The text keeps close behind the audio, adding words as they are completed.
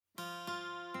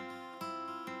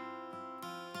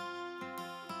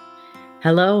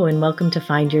Hello and welcome to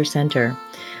Find Your Center.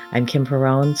 I'm Kim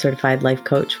Perrone, certified life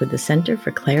coach with the Center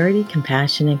for Clarity,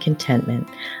 Compassion, and Contentment.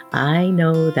 I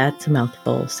know that's a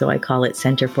mouthful, so I call it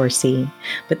Center 4C.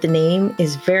 But the name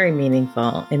is very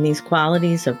meaningful, and these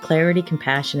qualities of clarity,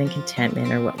 compassion, and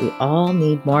contentment are what we all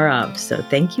need more of. So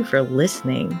thank you for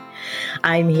listening.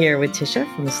 I'm here with Tisha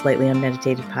from the Slightly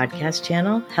Unmeditated podcast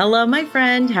channel. Hello, my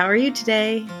friend. How are you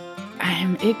today?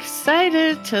 I'm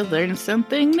excited to learn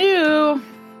something new.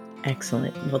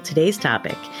 Excellent. Well, today's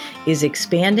topic is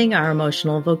expanding our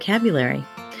emotional vocabulary.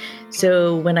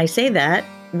 So when I say that,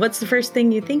 what's the first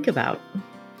thing you think about?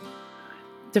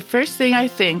 The first thing I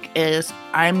think is,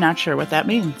 I'm not sure what that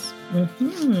means.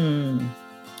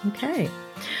 Okay.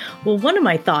 Well, one of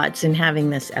my thoughts in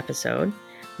having this episode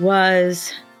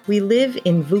was we live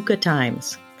in VUCA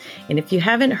times. And if you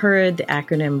haven't heard the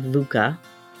acronym VUCA,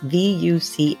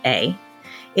 V-U-C-A,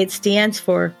 it stands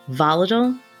for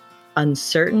volatile,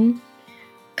 uncertain,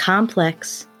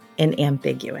 complex, and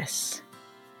ambiguous.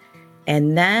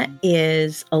 And that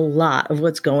is a lot of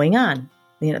what's going on.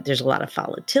 You know, there's a lot of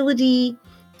volatility,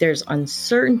 there's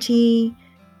uncertainty,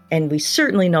 and we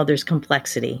certainly know there's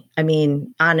complexity. I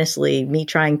mean, honestly, me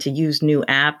trying to use new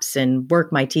apps and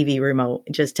work my TV remote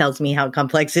just tells me how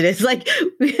complex it is. Like,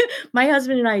 my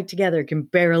husband and I together can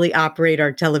barely operate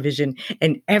our television.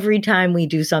 And every time we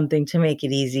do something to make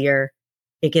it easier,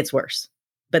 it gets worse.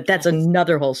 But that's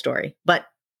another whole story. But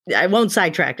I won't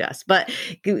sidetrack us. But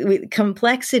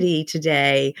complexity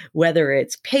today, whether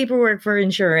it's paperwork for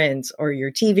insurance or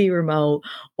your TV remote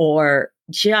or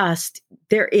just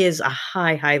there is a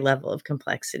high level of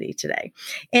complexity today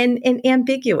and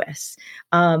ambiguous.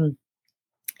 In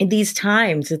these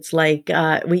times, it's like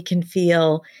we can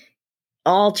feel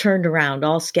all turned around,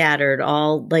 all scattered,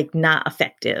 all like not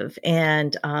effective,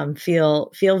 and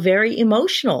feel very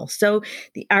emotional. So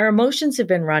our emotions have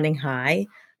been running high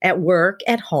at work,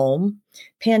 at home,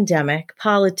 pandemic,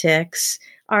 politics,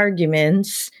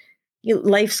 arguments,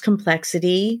 life's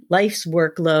complexity, life's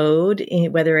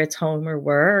workload, whether it's home or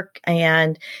work,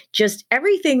 and just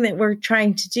everything that we're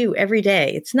trying to do every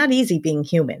day. It's not easy being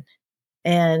human.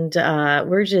 And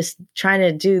we're just trying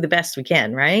to do the best we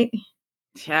can, right?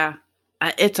 Yeah.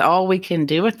 It's all we can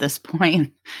do at this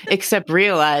point, except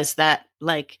realize that,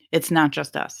 like, it's not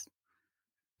just us.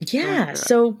 Yeah.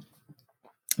 So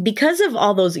because of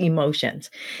all those emotions,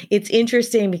 it's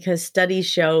interesting because studies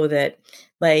show that,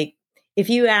 like, if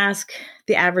you ask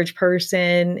the average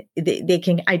person, they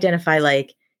can identify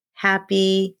like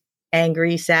happy,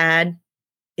 angry, sad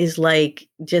is like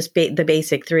just the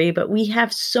basic three, but we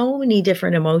have so many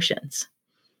different emotions.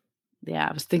 Yeah,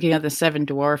 I was thinking of the Seven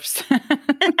Dwarfs.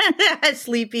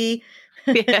 Sleepy.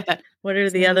 Yeah. What are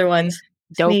the other ones?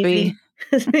 Dopey.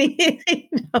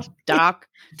 No. Doc's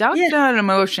not an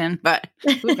emotion, but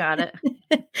we got it.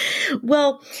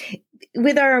 Well,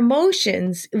 with our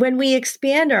emotions, when we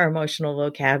expand our emotional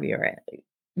vocabulary,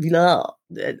 that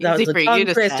was a tongue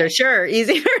twister. Sure,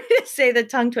 easy for me to say, the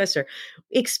tongue twister.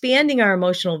 Expanding our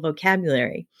emotional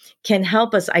vocabulary can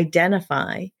help us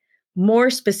identify more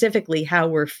specifically how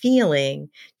we're feeling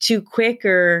to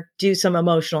quicker do some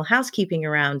emotional housekeeping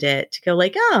around it, to go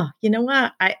like, oh, you know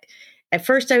what? At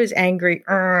first I was angry,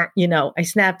 I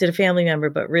snapped at a family member,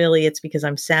 but really it's because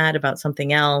I'm sad about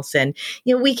something else. And,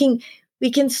 we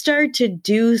can start to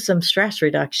do some stress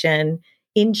reduction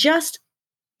in just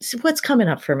what's coming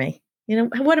up for me.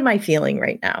 What am I feeling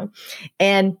right now?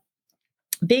 And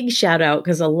big shout out,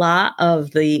 because a lot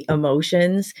of the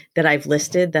emotions that I've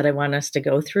listed that I want us to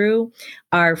go through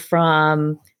are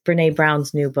from Brene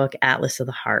Brown's new book, Atlas of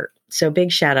the Heart. So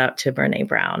big shout out to Brene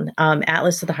Brown.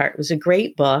 Atlas of the Heart was a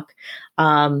great book.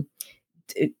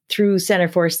 Through Center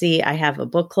 4C, I have a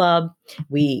book club.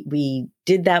 We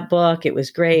did that book. It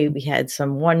was great. We had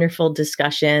some wonderful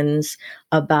discussions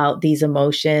about these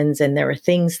emotions, and there were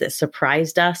things that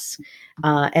surprised us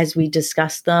as we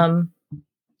discussed them.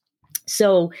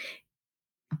 So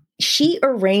she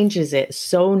arranges it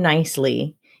so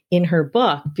nicely in her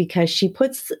book because she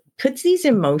puts these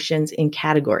emotions in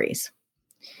categories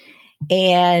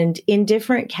and in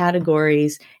different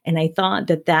categories. And I thought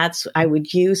I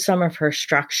would use some of her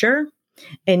structure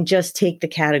and just take the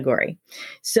category.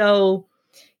 So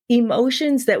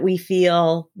emotions that we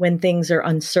feel when things are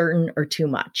uncertain or too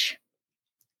much.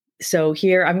 So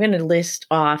here I'm going to list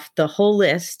off the whole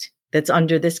list that's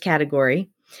under this category.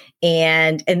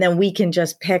 And then we can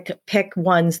just pick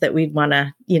ones that we'd want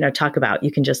to, talk about.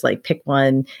 You can just like pick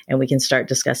one and we can start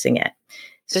discussing it.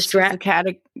 This is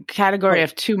the category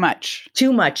of too much.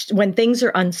 Too much. When things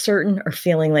are uncertain or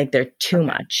feeling like they're too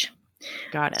much.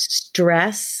 Got it.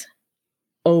 Stress,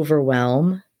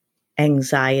 overwhelm,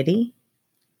 anxiety,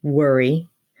 worry,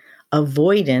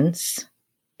 avoidance,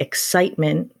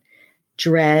 excitement,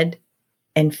 dread,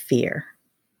 and fear.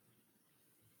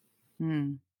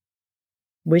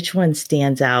 Which one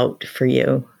stands out for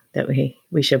you that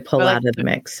we should pull out of the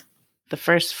mix? The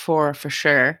first four for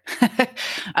sure.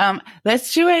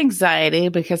 Let's do anxiety,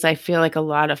 because I feel like a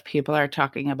lot of people are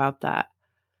talking about that.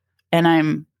 And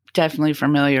I'm definitely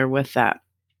familiar with that.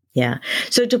 Yeah.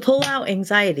 So to pull out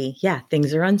anxiety,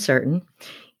 things are uncertain.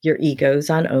 Your ego's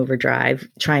on overdrive,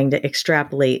 trying to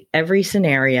extrapolate every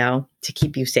scenario to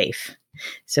keep you safe.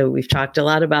 So we've talked a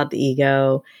lot about the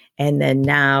ego, and then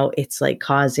now it's like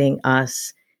causing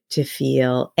us to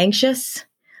feel anxious,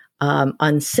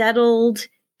 unsettled,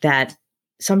 that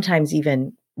sometimes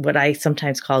even what I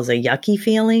sometimes call a yucky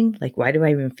feeling, like, why do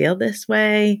I even feel this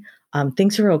way?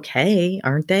 Things are okay,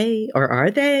 aren't they? Or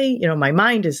are they? My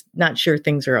mind is not sure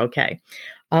things are okay.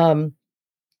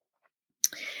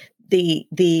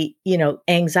 The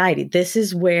anxiety,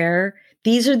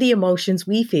 these are the emotions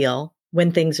we feel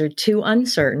when things are too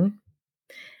uncertain,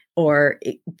 or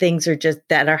things are just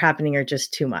that are happening are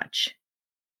just too much.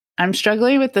 I'm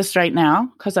struggling with this right now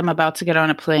because I'm about to get on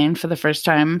a plane for the first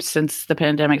time since the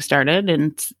pandemic started,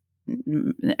 and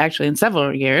actually in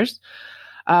several years.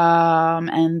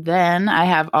 And then I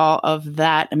have all of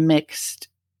that mixed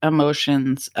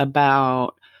emotions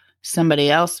about somebody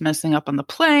else messing up on the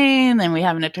plane and we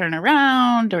having to turn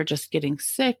around, or just getting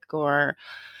sick, or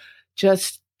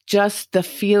just the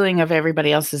feeling of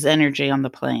everybody else's energy on the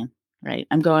plane, right?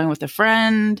 I'm going with a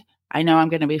friend. I know I'm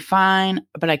going to be fine,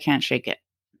 but I can't shake it.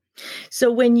 So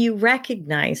when you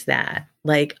recognize that,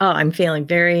 like, oh, I'm feeling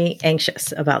very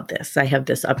anxious about this. I have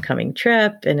this upcoming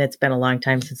trip and it's been a long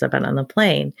time since I've been on the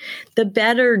plane. The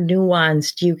better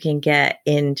nuanced you can get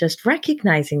in just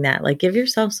recognizing that, like, give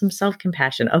yourself some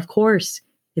self-compassion. Of course,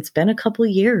 it's been a couple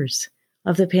of years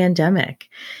of the pandemic.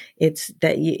 It's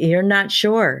that you're not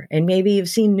sure. And maybe you've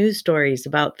seen news stories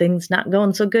about things not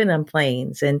going so good on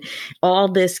planes, and all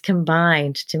this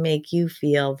combined to make you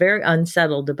feel very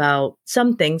unsettled about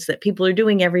some things that people are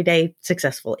doing every day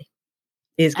successfully,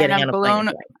 is getting on a plane.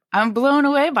 I'm blown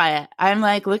away by it. I'm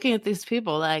like looking at these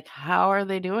people like, how are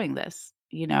they doing this?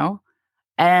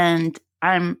 And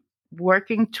I'm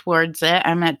working towards it.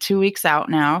 I'm at 2 weeks out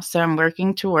now, so I'm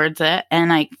working towards it,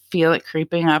 and I feel it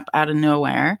creeping up out of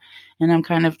nowhere. And I'm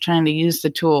kind of trying to use the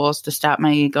tools to stop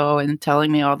my ego and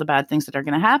telling me all the bad things that are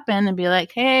going to happen, and be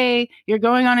like, hey, you're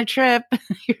going on a trip.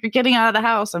 You're getting out of the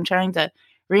house. I'm trying to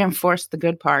reinforce the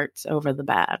good parts over the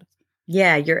bad.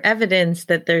 Yeah, your evidence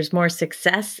that there's more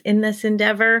success in this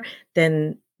endeavor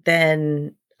than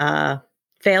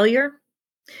failure.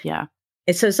 Yeah.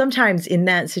 And so sometimes in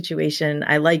that situation,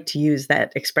 I like to use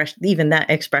that expression, even that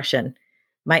expression.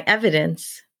 My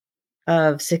evidence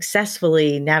of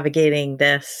successfully navigating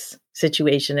this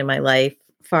situation in my life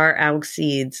far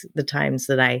exceeds the times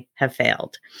that I have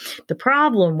failed. The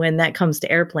problem when that comes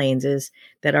to airplanes is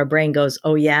that our brain goes,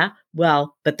 oh yeah,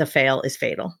 well, but the fail is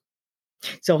fatal.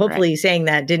 So hopefully saying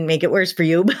that didn't make it worse for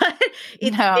you, but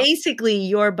it's basically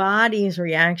your body's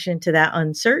reaction to that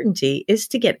uncertainty is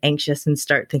to get anxious and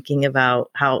start thinking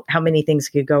about how many things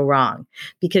could go wrong,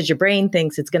 because your brain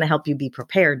thinks it's going to help you be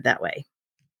prepared that way.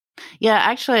 Yeah,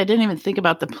 actually, I didn't even think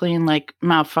about the plane like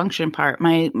malfunction part.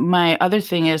 My other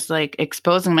thing is like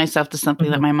exposing myself to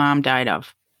something that my mom died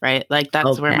of. Right? Like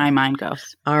that's where my mind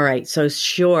goes. All right. So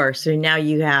sure. So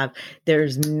now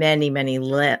there's many, many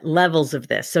levels of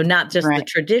this. So not just the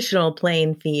traditional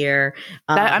plane fear.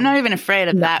 I'm not even afraid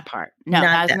of that part. No,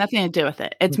 that has nothing to do with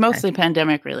it. It's mostly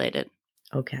pandemic related.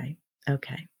 Okay.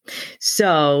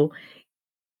 So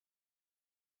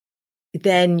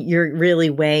then you're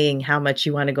really weighing how much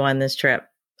you want to go on this trip,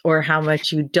 or how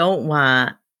much you don't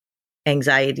want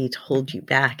anxiety to hold you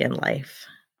back in life.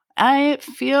 I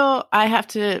feel I have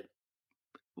to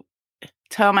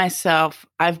tell myself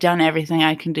I've done everything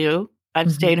I can do.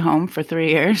 I've stayed home for 3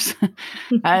 years.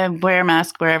 I wear a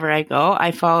mask wherever I go.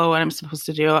 I follow what I'm supposed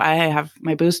to do. I have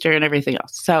my booster and everything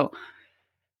else. So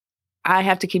I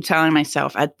have to keep telling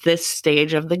myself at this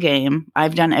stage of the game,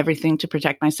 I've done everything to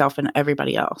protect myself and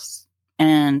everybody else.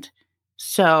 And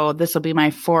so this will be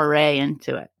my foray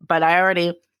into it. But I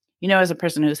already, as a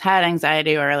person who's had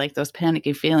anxiety or like those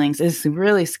panicky feelings, it's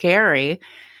really scary.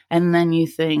 And then you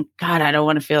think, God, I don't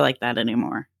want to feel like that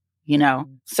anymore.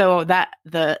 So that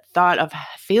the thought of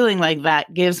feeling like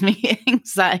that gives me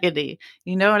anxiety.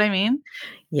 You know what I mean?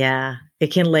 Yeah, it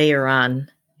can layer on.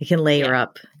 It can layer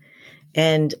up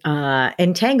and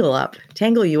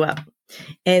tangle you up.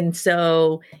 And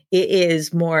so it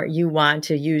is more, you want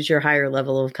to use your higher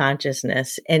level of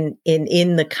consciousness, and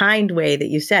in the kind way that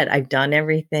you said, I've done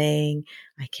everything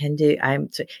I can do.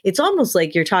 It's almost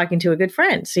like you're talking to a good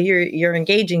friend. So you're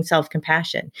engaging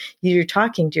self-compassion. You're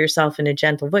talking to yourself in a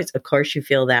gentle voice. Of course you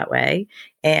feel that way.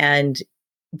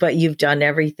 But you've done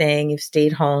everything. You've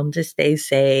stayed home to stay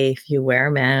safe. You wear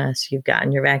a mask. You've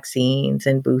gotten your vaccines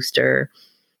and booster.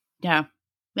 Yeah.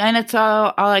 And it's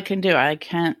all I can do. I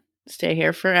can't stay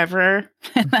here forever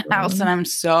in the house. And I'm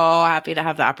so happy to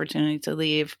have the opportunity to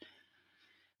leave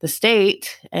the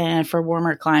state and for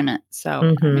warmer climate.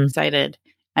 So I'm excited.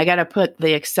 I got to put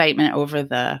the excitement over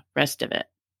the rest of it.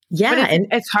 Yeah.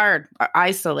 But it's hard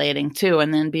isolating too.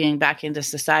 And then being back into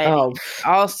society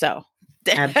also.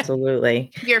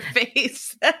 Absolutely. Your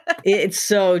face. It's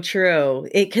so true.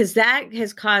 Because that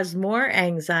has caused more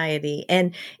anxiety.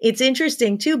 And it's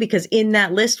interesting too, because in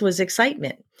that list was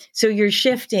excitement. So you're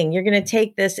shifting, you're going to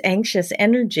take this anxious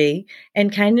energy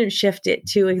and kind of shift it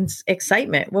to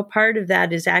excitement. What part of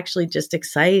that is actually just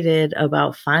excited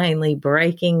about finally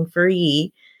breaking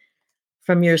free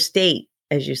from your state,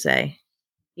 as you say?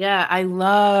 Yeah, I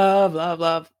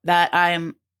love that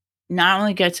I'm not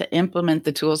only get to implement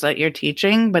the tools that you're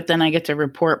teaching, but then I get to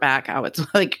report back how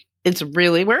it's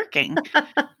really working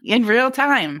in real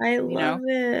time. I love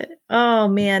it. Oh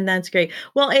man, that's great.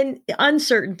 Well, and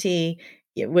uncertainty,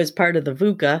 it was part of the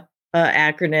VUCA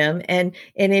acronym, and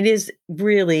it is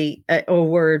really a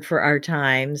word for our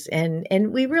times.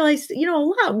 And we realized, a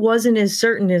lot wasn't as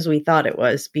certain as we thought it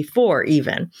was before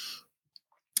even.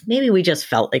 Maybe we just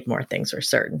felt like more things were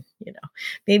certain,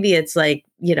 Maybe it's like,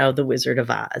 the Wizard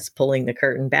of Oz pulling the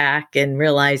curtain back and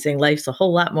realizing life's a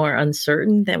whole lot more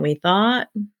uncertain than we thought.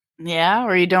 Yeah,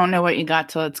 or you don't know what you got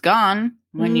till it's gone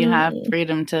when you have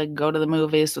freedom to go to the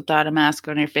movies without a mask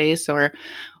on your face or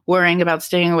worrying about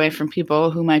staying away from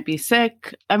people who might be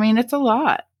sick. I mean, it's a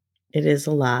lot. It is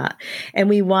a lot. And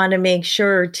we want to make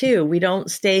sure, too, we don't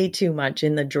stay too much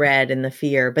in the dread and the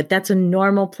fear, but that's a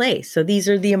normal place. So these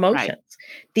are the emotions. Right.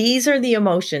 These are the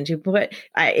emotions you put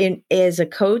in. As a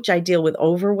coach, I deal with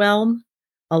overwhelm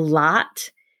a lot,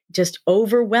 just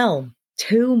overwhelm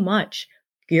too much.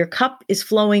 Your cup is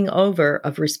flowing over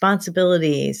of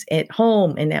responsibilities at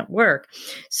home and at work.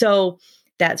 So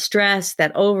that stress,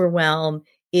 that overwhelm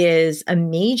is a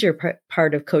major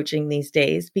part of coaching these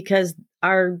days because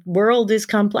our world is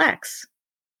complex.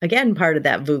 Again, part of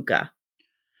that VUCA.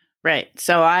 Right.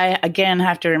 So I, again,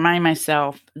 have to remind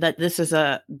myself that this is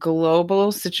a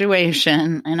global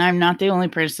situation and I'm not the only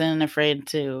person afraid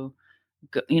to,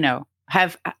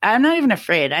 I'm not even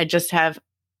afraid. I just have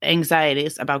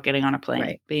anxieties about getting on a plane,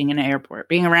 right. Being in an airport,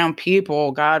 being around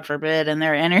people, God forbid, and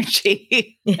their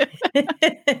energy.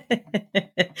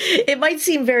 It might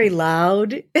seem very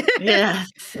loud. Yeah.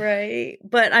 Right.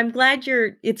 But I'm glad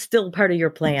it's still part of your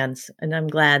plans. And I'm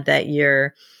glad that you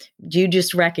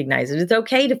just recognize it. It's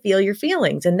okay to feel your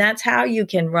feelings. And that's how you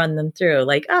can run them through.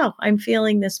 Like, oh, I'm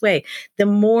feeling this way. The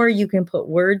more you can put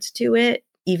words to it,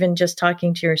 even just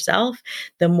talking to yourself,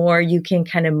 the more you can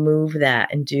kind of move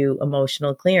that and do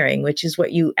emotional clearing, which is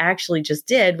what you actually just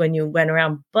did when you went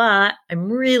around. But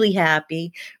I'm really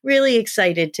happy, really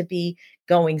excited to be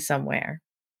going somewhere.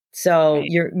 So right.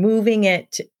 You're moving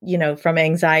it, from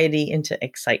anxiety into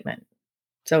excitement.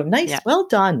 So nice. Yeah. Well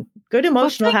done. Good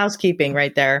emotional housekeeping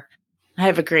right there. I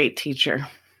have a great teacher.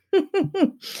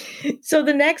 So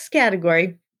the next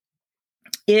category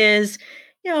is,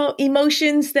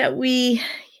 emotions that we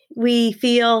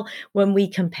feel when we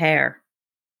compare.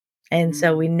 And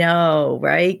so we know,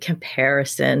 right?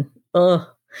 Comparison. Oh,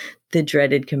 the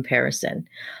dreaded comparison.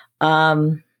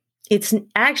 It's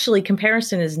actually,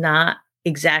 comparison is not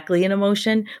exactly an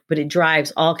emotion, but it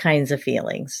drives all kinds of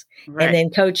feelings. Right. And in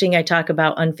coaching, I talk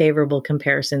about unfavorable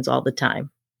comparisons all the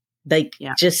time. Like,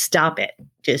 just stop it.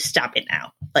 Just stop it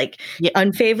now. Like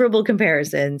unfavorable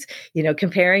comparisons,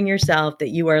 comparing yourself that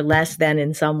you are less than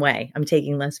in some way. I'm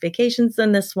taking less vacations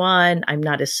than this one. I'm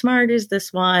not as smart as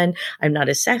this one. I'm not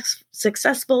as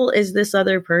successful as this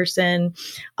other person.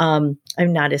 I'm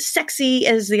not as sexy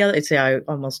as the other. So I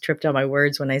almost tripped on my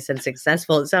words when I said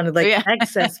successful. It sounded like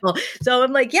successful. So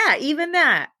I'm like, even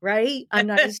that, right? I'm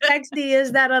not as sexy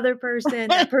as that other person,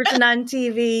 that person on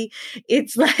TV.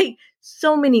 It's like,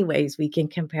 so many ways we can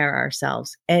compare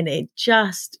ourselves, and it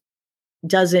just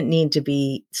doesn't need to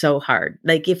be so hard.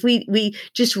 Like if we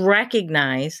just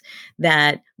recognize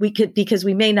that we could, because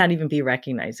we may not even be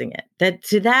recognizing it,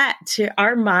 to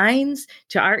our minds,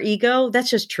 to our ego, that's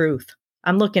just truth.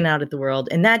 I'm looking out at the world,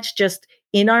 and that's just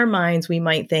in our minds. We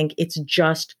might think it's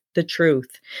just the truth,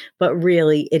 but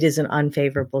really it is an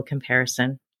unfavorable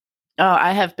comparison. Oh,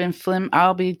 I have been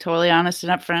I'll be totally honest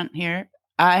and upfront here.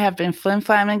 I have been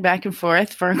flim-flamming back and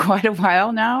forth for quite a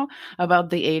while now about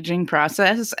the aging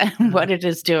process and what it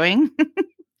is doing.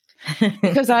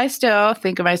 Because I still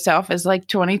think of myself as like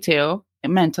 22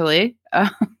 mentally.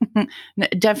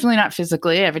 Definitely not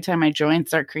physically. Every time my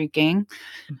joints are creaking.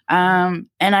 And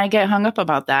I get hung up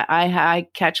about that. I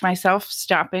catch myself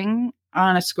stopping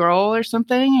on a scroll or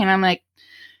something, and I'm like,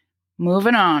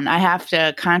 moving on. I have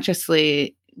to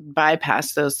consciously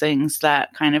bypass those things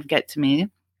that kind of get to me.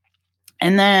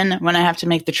 And then when I have to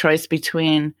make the choice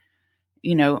between,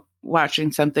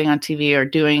 watching something on TV or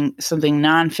doing something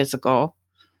non-physical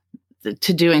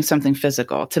to doing something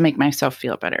physical to make myself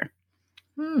feel better.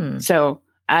 So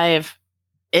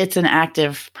it's an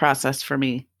active process for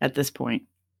me at this point.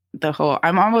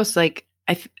 I'm almost like,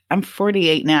 I'm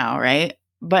 48 now, right?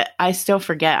 But I still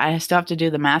forget. I still have to do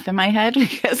the math in my head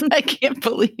because I can't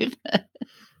believe it.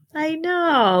 I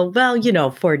know. Well,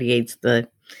 48's the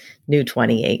new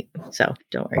 28, so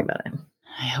don't worry about it.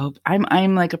 I hope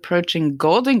I'm like approaching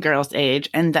Golden Girls age,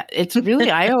 and it's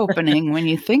really eye-opening when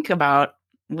you think about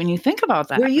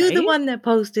that. Were you right? the one that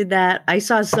posted that? I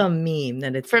saw some meme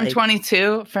that it's from like,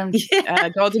 22 from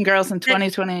Golden Girls in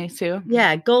 2022.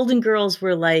 Yeah, Golden Girls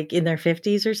were like in their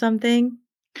 50s or something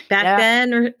back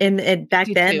then, and back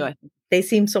 52, then they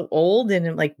seemed so old, and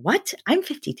I'm like, what? I'm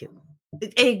 52.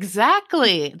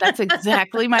 Exactly. That's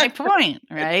exactly my point,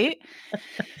 right?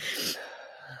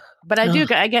 But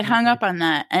I get hung up on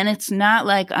that, and it's not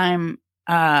like I'm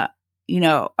a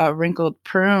wrinkled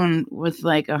prune with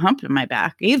like a hump in my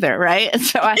back either, right?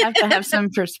 So I have to have some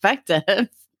perspective.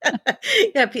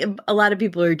 Yeah, a lot of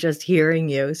people are just hearing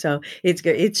you, so it's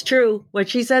good. It's true. What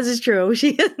she says is true.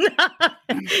 She is not.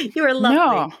 You are lovely.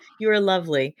 No. You are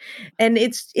lovely, and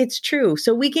it's true.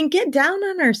 So we can get down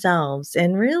on ourselves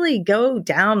and really go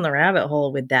down the rabbit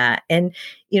hole with that. And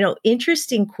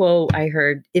interesting quote I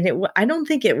heard, and I don't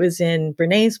think it was in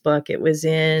Brené's book. It was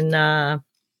in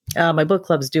my book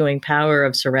club's doing Power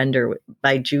of Surrender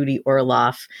by Judy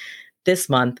Orloff this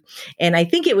month. And I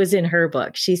think it was in her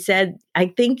book. She said, I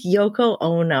think Yoko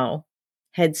Ono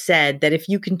had said that if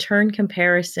you can turn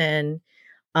comparison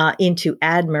into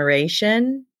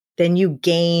admiration, then you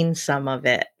gain some of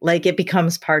it. Like it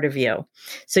becomes part of you.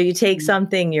 So you take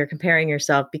something, you're comparing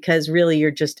yourself because really you're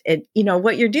just,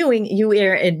 what you're doing, you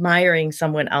are admiring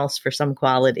someone else for some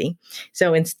quality.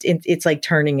 So it's like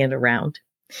turning it around,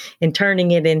 and turning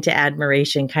it into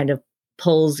admiration kind of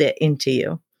pulls it into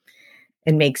you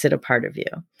and makes it a part of you.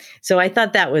 So I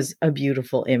thought that was a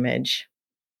beautiful image.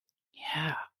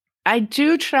 Yeah. I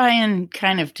do try and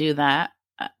kind of do that,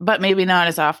 but maybe not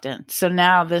as often. So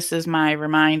now this is my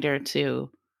reminder to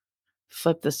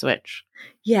flip the switch.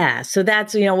 Yeah. So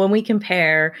that's, when we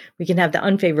compare, we can have the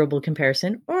unfavorable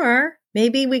comparison, or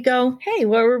maybe we go, hey,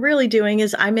 what we're really doing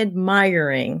is I'm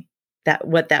admiring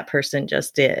what that person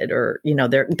just did, or,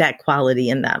 that quality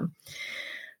in them.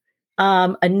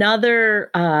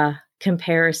 Another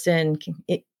comparison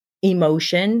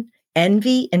emotion,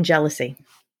 envy and jealousy.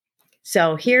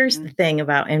 So here's the thing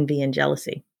about envy and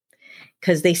jealousy,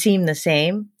 because they seem the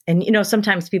same. And,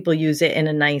 sometimes people use it in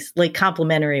a nice, like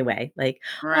complimentary way. Like,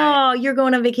 right. Oh, you're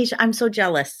going on vacation. I'm so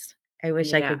jealous. I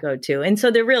wish I could go too. And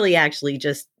so they're really actually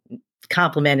just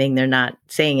complimenting. They're not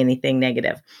saying anything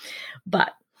negative.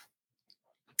 But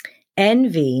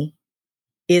envy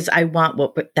is I want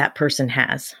what that person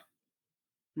has.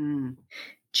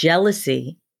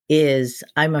 Jealousy is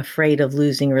I'm afraid of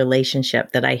losing a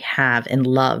relationship that I have and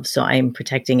love, so I'm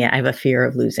protecting it. I have a fear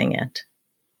of losing it.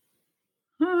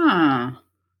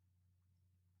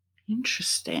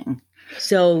 Interesting.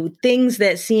 So things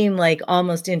that seem like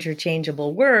almost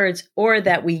interchangeable words, or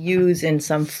that we use in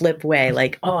some flip way,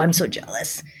 like, oh, I'm so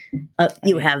jealous.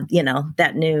 You have,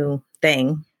 that new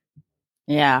thing.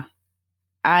 Yeah.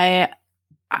 I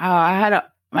had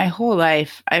my whole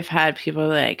life, I've had people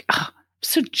like, oh, I'm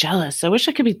so jealous. I wish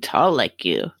I could be tall like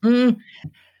you.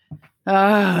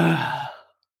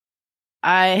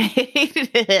 I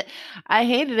hated it. I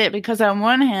hated it because on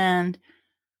one hand,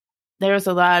 there was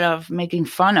a lot of making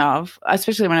fun of,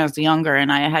 especially when I was younger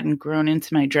and I hadn't grown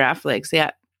into my giraffe legs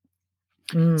yet.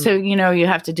 So, you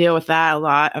have to deal with that a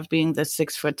lot of being the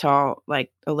 6 foot tall,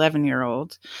 like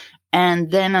 11-year-old.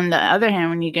 And then on the other hand,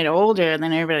 when you get older,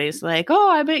 then everybody's like, oh,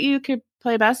 I bet you could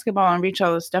play basketball and reach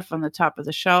all the stuff on the top of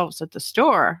the shelves at the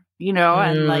store,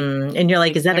 and you're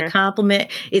like, is that a compliment?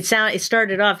 It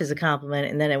started off as a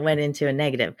compliment and then it went into a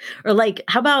negative. Or like,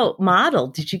 how about model?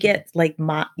 Did you get like,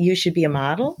 you should be a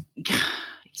model?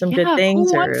 Some good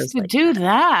things? Who wants to do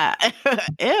that?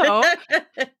 Ew.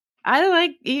 I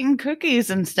like eating cookies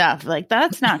and stuff. Like,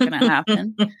 that's not going to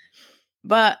happen.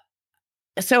 But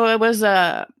so it was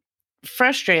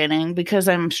frustrating because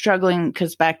I'm struggling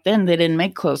because back then they didn't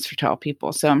make clothes for tall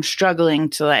people. So I'm struggling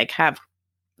to like have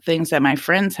things that my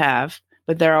friends have,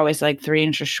 but they're always like 3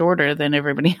 inches shorter than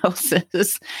everybody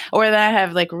else's. Or that I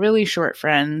have like really short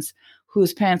friends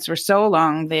whose pants were so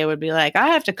long, they would be like, I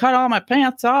have to cut all my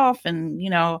pants off and,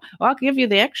 I'll give you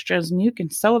the extras and you can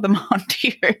sew them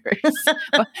onto yours.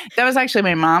 Well, that was actually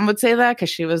my mom would say that because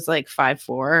she was like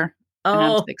 5'4" and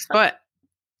I'm 6'.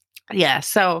 Yeah.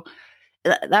 So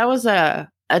that was a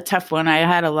tough one. I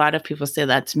had a lot of people say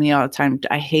that to me all the time.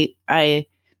 I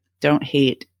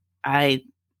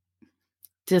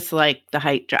dislike the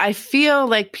height. I feel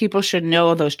like people should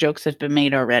know those jokes have been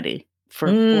made already for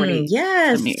 40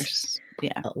 some years.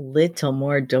 Yeah. A little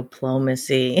more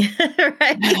diplomacy.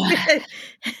 Right.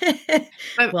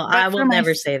 Well, I will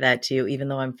never say that to you, even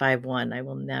though I'm 5'1". I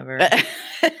will never.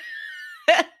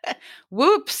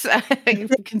 Whoops.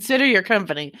 Consider your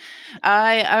company.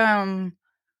 I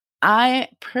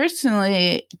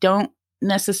personally don't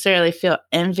necessarily feel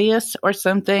envious or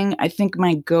something. I think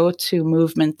my go-to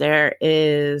movement there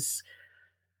is,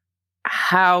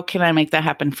 how can I make that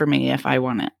happen for me if I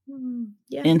want it?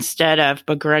 Yeah. Instead of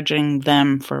begrudging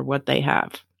them for what they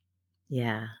have.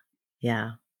 Yeah.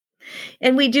 Yeah.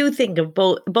 And we do think of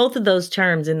both of those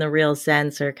terms in the real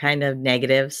sense are kind of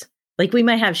negatives. Like we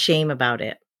might have shame about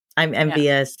it. I'm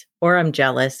envious or I'm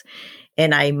jealous.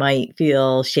 And I might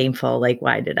feel shameful. Like,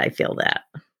 why did I feel that?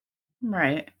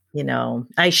 Right.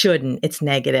 I shouldn't. It's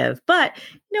negative. But,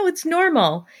 it's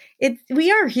normal.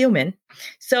 We are human.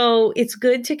 So it's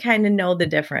good to kind of know the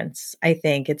difference, I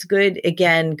think. It's good,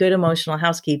 again, good emotional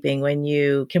housekeeping when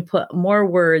you can put more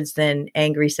words than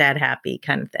angry, sad, happy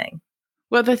kind of thing.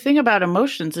 Well, the thing about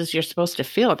emotions is you're supposed to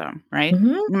feel them, right?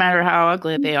 Mm-hmm. No matter how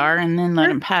ugly they are, and then let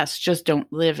them pass. Just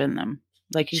don't live in them.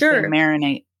 Like you said,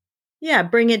 marinate. Yeah,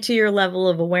 bring it to your level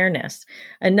of awareness.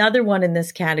 Another one in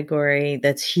this category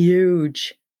that's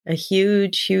huge, a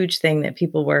huge, huge thing that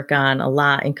people work on a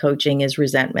lot in coaching is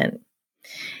resentment.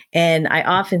 And I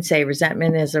often say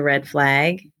resentment is a red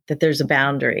flag, that there's a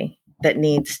boundary that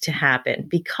needs to happen,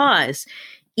 because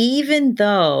even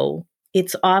though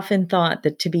it's often thought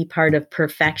that to be part of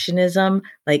perfectionism,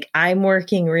 like I'm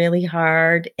working really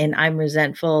hard and I'm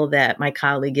resentful that my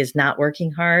colleague is not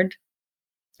working hard,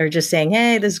 or just saying,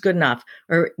 hey, this is good enough,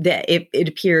 or that it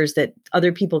appears that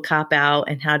other people cop out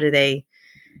and how do they,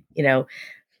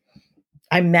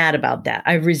 I'm mad about that.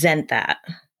 I resent that.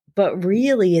 But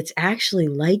really, it's actually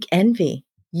like envy.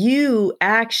 You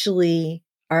actually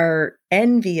are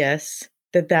envious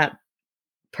that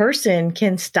person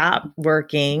can stop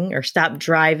working or stop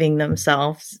driving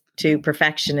themselves to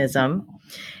perfectionism,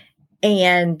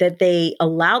 and that they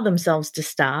allow themselves to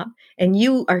stop, and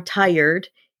you are tired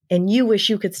and you wish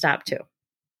you could stop too.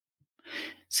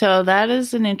 So that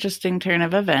is an interesting turn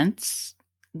of events.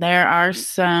 There are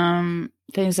some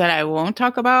things that I won't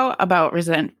talk about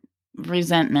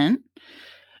resentment,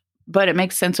 but it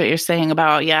makes sense what you're saying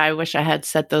about, I wish I had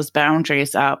set those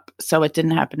boundaries up so it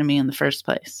didn't happen to me in the first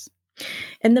place.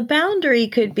 And the boundary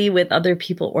could be with other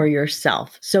people or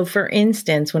yourself. So for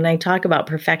instance, when I talk about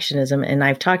perfectionism, and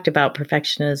I've talked about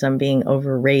perfectionism being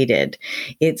overrated,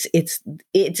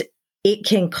 it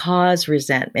can cause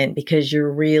resentment because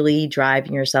you're really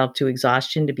driving yourself to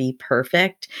exhaustion to be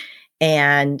perfect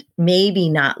and maybe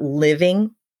not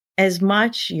living as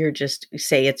much. You're just,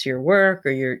 say it's your work or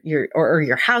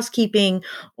your housekeeping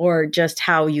or just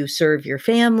how you serve your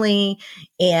family.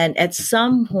 And at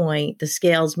some point the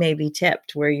scales may be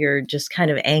tipped where you're just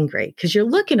kind of angry because you're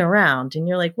looking around and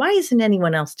you're like, why isn't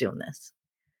anyone else doing this?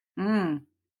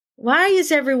 Why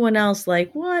is everyone else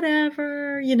like,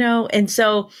 whatever, And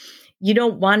so you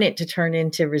don't want it to turn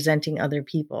into resenting other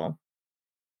people.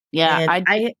 Yeah.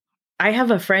 And I have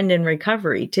a friend in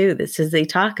recovery too that says they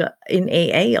talk in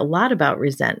AA a lot about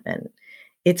resentment.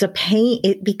 It's a pain.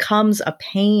 It becomes a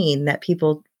pain that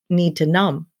people need to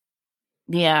numb.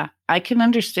 Yeah. I can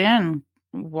understand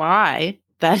why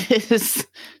that is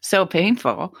so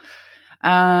painful.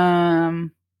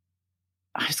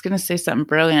 I was going to say something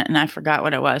brilliant and I forgot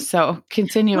what it was. So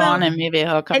continue on and maybe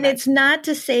it'll come back. It's not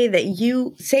to say that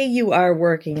you are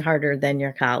working harder than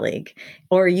your colleague,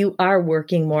 or you are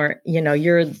working more,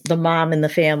 you're the mom in the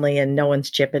family and no one's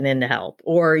chipping in to help,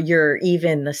 or you're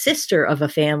even the sister of a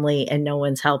family and no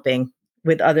one's helping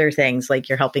with other things, like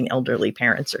you're helping elderly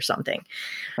parents or something.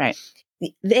 Right.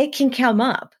 They can come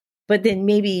up. But then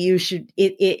maybe you should,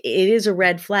 it is a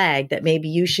red flag that maybe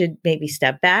you should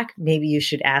step back. Maybe you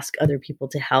should ask other people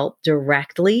to help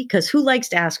directly, because who likes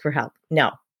to ask for help?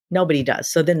 No, nobody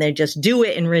does. So then they just do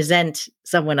it and resent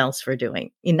someone else for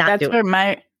doing. That's where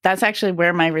that's actually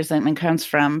where my resentment comes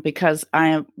from, because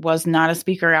I was not a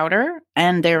speaker outer.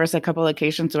 And there was a couple of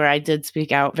occasions where I did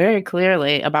speak out very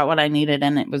clearly about what I needed,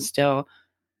 and it was still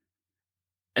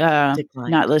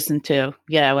Decline. not listened to.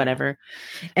 Yeah, whatever.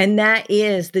 And that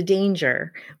is the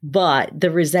danger, but the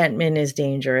resentment is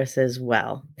dangerous as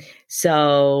well.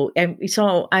 So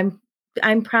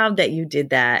I'm proud that you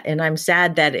did that, and I'm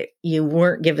sad that you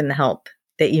weren't given the help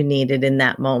that you needed in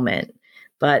that moment.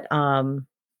 But I'm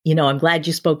glad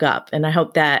you spoke up, and I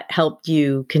hope that helped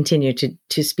you continue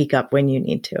to speak up when you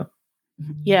need to.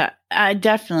 Yeah, I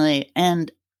definitely. And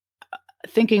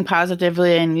thinking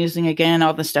positively and using, again,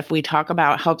 all the stuff we talk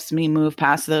about helps me move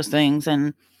past those things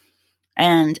and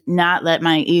not let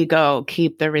my ego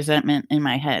keep the resentment in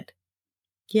my head.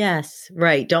 Yes,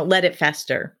 right. Don't let it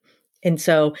fester. And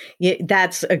so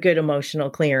that's a good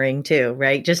emotional clearing too,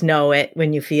 right? Just know it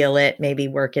when you feel it, maybe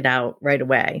work it out right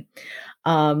away.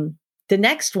 The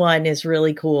next one is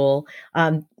really cool,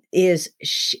 is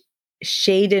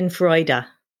Schadenfreude.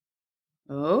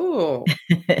 Oh.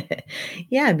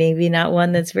 Yeah, maybe not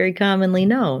one that's very commonly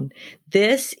known.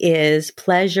 This is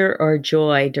pleasure or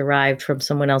joy derived from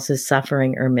someone else's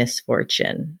suffering or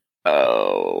misfortune.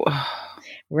 Oh.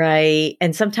 Right.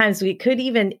 And sometimes we could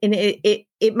even, and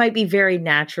it might be very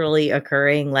naturally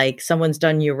occurring, like someone's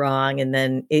done you wrong. And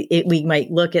then we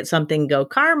might look at something, go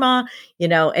karma,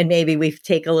 and maybe we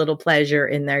take a little pleasure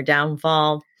in their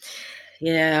downfall.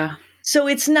 Yeah. So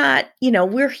it's not,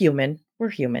 we're human. We're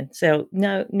human. So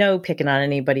no picking on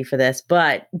anybody for this,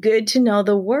 but good to know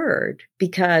the word,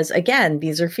 because again,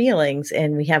 these are feelings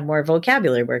and we have more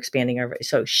vocabulary. We're expanding our,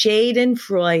 so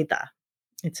Schadenfreude.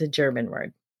 It's a German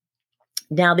word.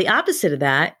 Now, the opposite of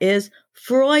that is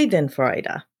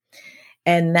Freudenfreude.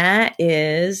 And that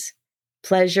is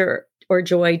pleasure or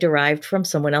joy derived from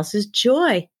someone else's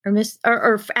joy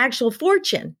or actual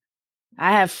fortune.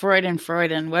 I have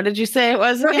Freuden. What did you say it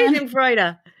was again?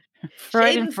 Freudenfreude.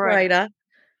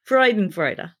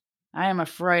 Freudenfreude. I am a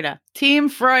Freude. Team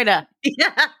Freude.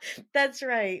 Yeah, that's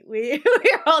right. We're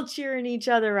all cheering each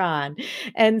other on.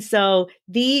 And so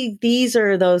these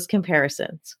are those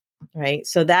comparisons, right?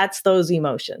 So that's those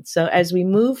emotions. So as we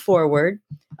move forward,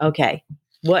 okay,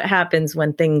 what happens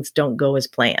when things don't go as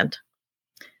planned?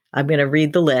 I'm going to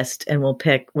read the list and we'll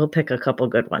pick a couple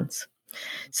good ones.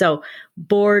 So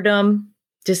boredom,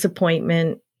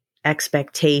 disappointment,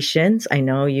 expectations. I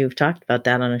know you've talked about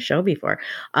that on a show before.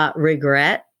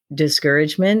 Regret,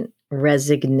 discouragement,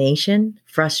 resignation,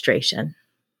 frustration.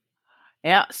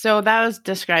 Yeah. So that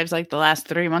describes like the last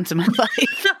 3 months of my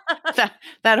life.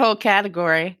 that whole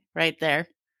category right there.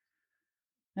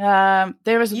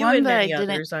 There was one that I didn't.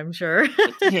 Others, I'm sure.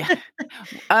 Yeah.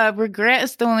 Regret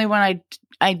is the only one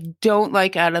I don't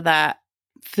like out of that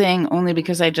thing, only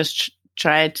because I just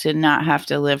tried to not have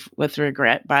to live with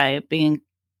regret by being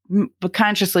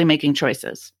consciously making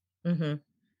choices.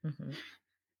 Mm-hmm. Mm-hmm.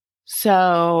 So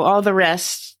all the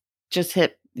rest just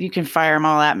you can fire them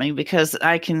all at me, because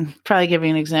I can probably give you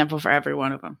an example for every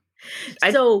one of them.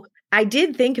 So I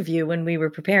did think of you when we were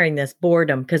preparing this,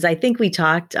 boredom, because I think we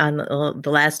talked on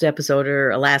the last episode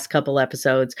or last couple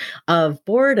episodes of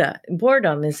boredom.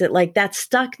 Boredom, is it like that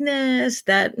stuckness,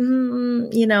 that,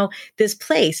 this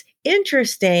place?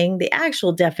 Interesting. The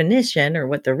actual definition, or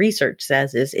what the research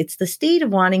says, is it's the state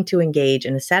of wanting to engage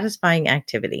in a satisfying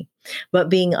activity, but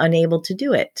being unable to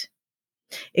do it.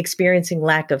 Experiencing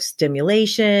lack of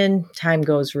stimulation, time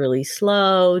goes really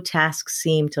slow, tasks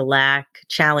seem to lack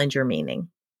challenge or meaning.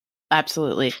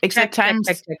 Absolutely. Except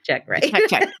check, right?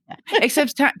 Check.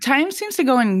 Except time seems to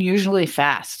go unusually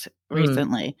fast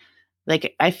recently.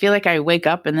 Like, I feel like I wake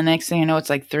up and the next thing I know, it's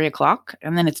like 3:00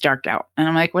 and then it's dark out. And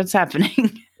I'm like, what's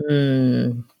happening?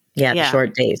 Yeah, the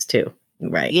short days too.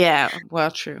 Right. Yeah.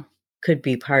 Well, true. Could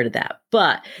be part of that.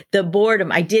 But the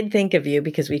boredom, I did think of you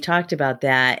because we talked about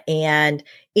that, and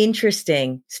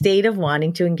interesting state of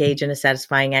wanting to engage in a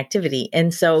satisfying activity.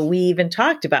 And so we even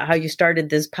talked about how you started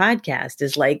this podcast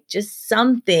is like just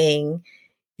something,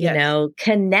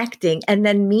 connecting and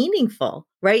then meaningful,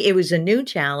 right? It was a new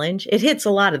challenge. It hits a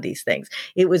lot of these things.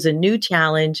 It was a new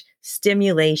challenge,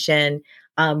 stimulation,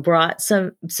 brought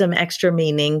some extra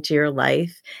meaning to your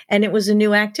life, and it was a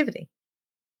new activity.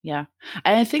 Yeah.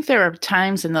 And I think there were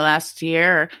times in the last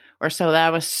year or so that I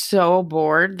was so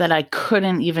bored that I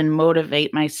couldn't even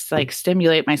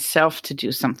stimulate myself to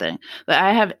do something. But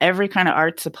I have every kind of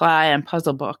art supply and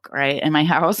puzzle book, right, in my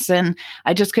house, and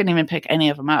I just couldn't even pick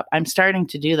any of them up. I'm starting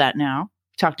to do that now.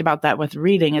 Talked about that with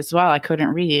reading as well. I couldn't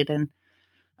read and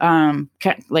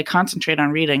concentrate on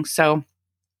reading. So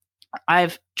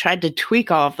I've tried to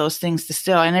tweak all of those things to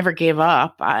still, I never gave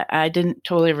up. I didn't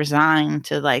totally resign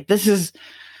to this is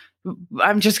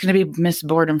I'm just going to be Miss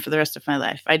Boredom for the rest of my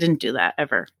life. I didn't do that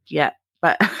ever yet,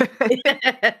 but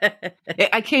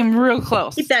I came real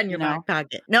close. Keep that in your back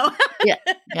pocket. No. Yeah.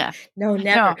 Yeah. No,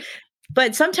 never. No.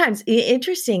 But sometimes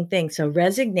interesting thing. So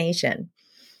resignation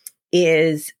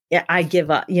is I give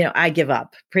up, I give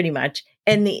up pretty much.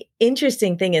 And the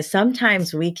interesting thing is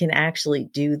sometimes we can actually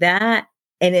do that.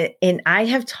 And I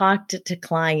have talked to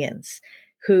clients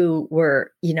who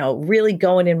were, really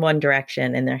going in one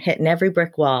direction and they're hitting every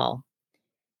brick wall.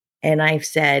 And I've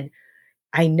said,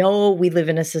 I know we live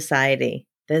in a society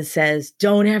that says,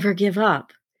 don't ever give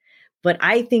up. But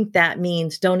I think that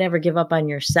means don't ever give up on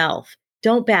yourself.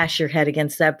 Don't bash your head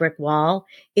against that brick wall.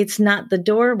 It's not the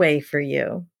doorway for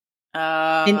you.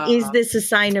 And is this a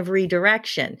sign of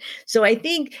redirection? So I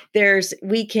think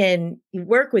we can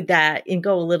work with that and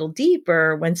go a little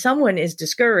deeper when someone is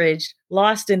discouraged,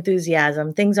 lost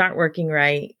enthusiasm, things aren't working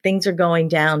right, things are going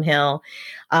downhill,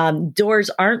 doors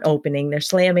aren't opening, they're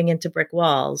slamming into brick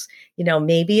walls.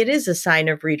 Maybe it is a sign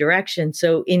of redirection.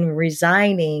 So in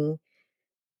resigning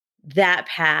that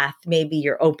path, maybe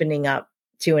you're opening up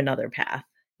to another path.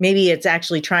 Maybe it's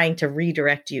actually trying to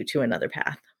redirect you to another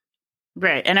path.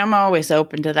 Right. And I'm always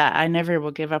open to that. I never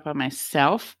will give up on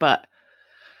myself, but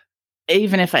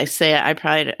even if I say it, I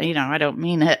probably, I don't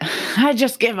mean it. I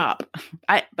just give up.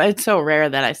 It's so rare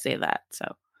that I say that.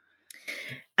 So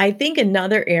I think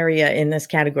another area in this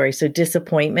category, so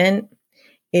disappointment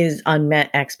is unmet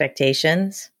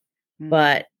expectations. Mm-hmm.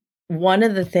 But one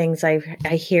of the things I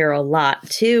hear a lot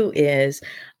too is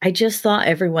I just thought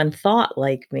everyone thought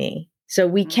like me. So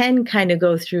we can kind of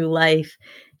go through life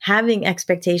having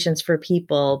expectations for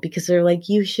people because they're like,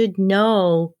 you should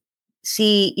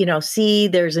see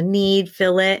there's a need,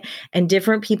 fill it. And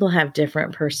different people have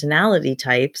different personality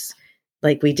types.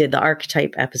 Like we did the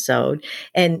archetype episode,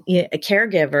 and a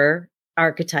caregiver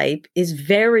archetype is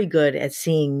very good at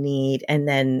seeing need and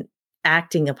then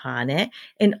acting upon it.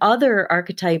 And other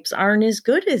archetypes aren't as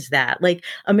good as that. Like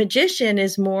a magician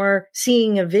is more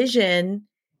seeing a vision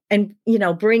and,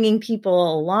 bringing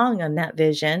people along on that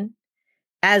vision,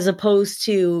 as opposed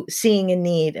to seeing a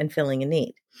need and filling a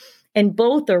need. And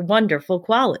both are wonderful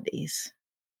qualities.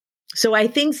 So I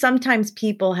think sometimes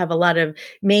people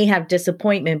may have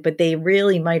disappointment, but they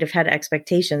really might have had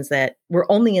expectations that were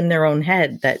only in their own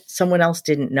head that someone else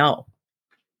didn't know.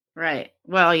 Right.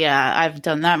 Well, yeah, I've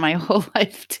done that my whole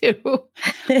life too.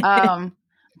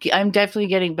 I'm definitely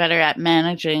getting better at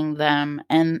managing them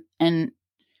and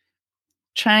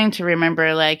trying to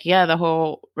remember, the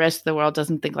whole rest of the world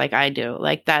doesn't think like I do.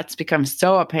 That's become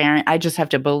so apparent. I just have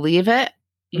to believe it,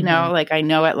 I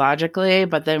know it logically,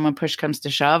 but then when push comes to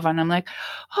shove and I'm like,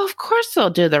 oh, of course they'll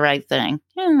do the right thing.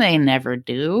 And they never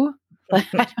do.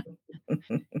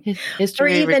 Or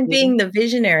even being the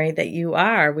visionary that you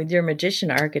are with your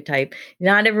magician archetype,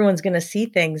 not everyone's going to see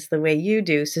things the way you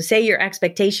do. So say your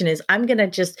expectation is, I'm going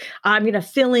to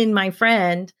fill in my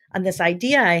friend on this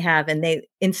idea I have. And they,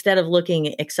 instead of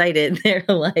looking excited, they're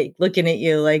like looking at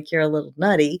you like you're a little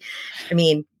nutty. I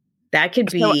mean, that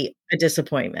could be a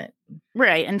disappointment.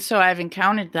 Right. And so I've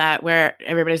encountered that where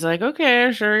everybody's like,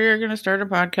 okay, sure, you're going to start a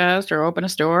podcast or open a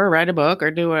store or write a book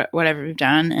or do whatever you've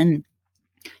done. And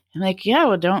I'm like, yeah,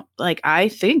 well, I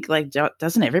think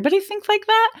doesn't everybody think like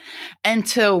that?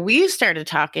 Until we started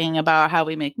talking about how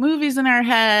we make movies in our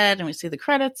head and we see the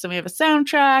credits and we have a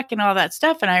soundtrack and all that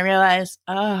stuff. And I realized,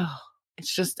 oh,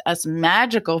 it's just us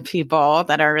magical people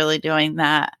that are really doing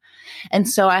that. And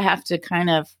so I have to kind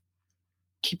of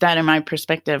keep that in my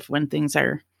perspective when things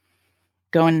are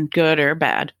going good or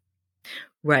bad.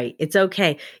 Right. It's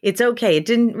okay. It's okay. It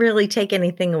didn't really take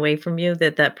anything away from you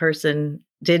that person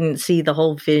didn't see the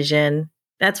whole vision.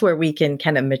 That's where we can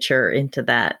kind of mature into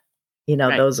that,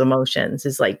 right. Those emotions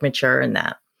is mature in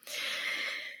that.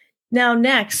 Now,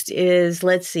 next is,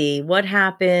 let's see, what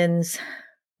happens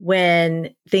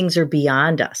when things are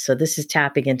beyond us. So this is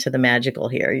tapping into the magical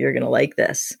here. You're going to like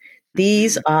this.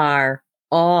 These are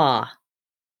awe,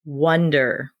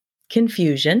 wonder,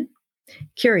 confusion,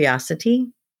 curiosity,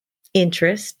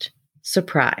 interest,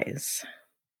 surprise.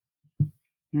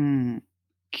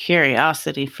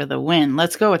 Curiosity for the win.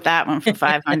 Let's go with that one for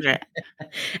 500.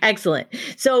 Excellent.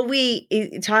 So we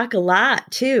talk a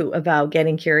lot too about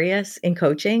getting curious in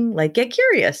coaching, get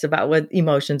curious about what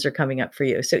emotions are coming up for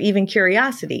you. So even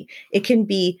curiosity, it can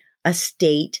be a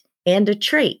state and a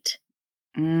trait.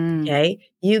 Okay.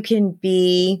 You can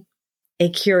be a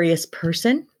curious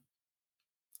person,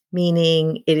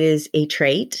 meaning it is a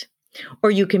trait,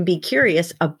 or you can be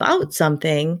curious about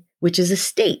something, which is a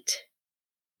state.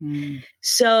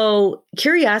 So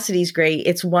curiosity is great.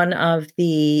 It's one of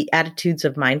the attitudes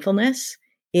of mindfulness.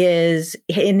 is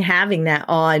in having that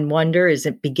awe and wonder is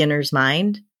a beginner's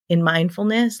mind in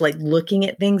mindfulness, like looking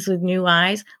at things with new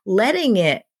eyes, letting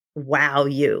it wow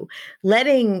you,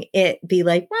 letting it be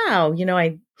like, wow,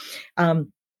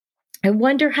 I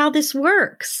wonder how this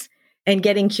works, and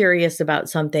getting curious about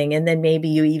something. And then maybe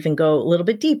you even go a little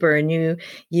bit deeper, and your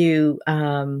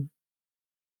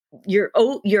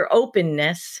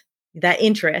openness, that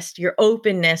interest, your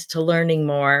openness to learning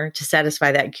more, to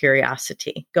satisfy that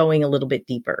curiosity, going a little bit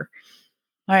deeper.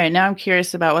 All right. Now I'm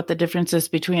curious about what the difference is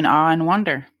between awe and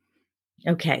wonder.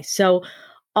 Okay. So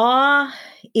awe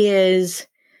is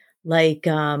like,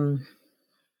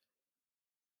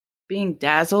 being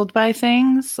dazzled by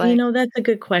things. Like, that's a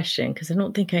good question, because I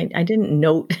don't think I didn't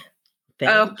note.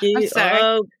 oh, Thank you. I'm sorry.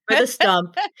 Oh, for the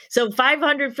stump. So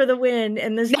 500 for the win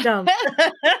and the stump.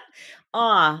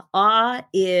 Awe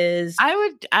is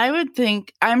I would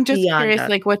think, I'm just curious, us.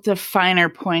 like what the finer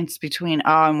points between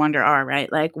awe and wonder are,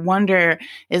 right? Like wonder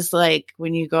is like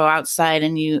when you go outside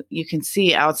and you can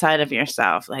see outside of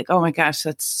yourself, like, oh my gosh,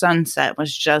 that sunset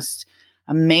was just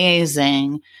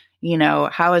amazing.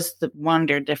 How is the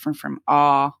wonder different from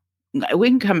awe? We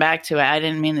can come back to it. I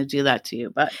didn't mean to do that to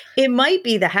you, but It might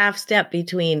be the half step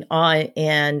between awe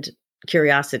and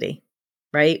curiosity,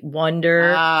 right?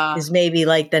 Wonder is maybe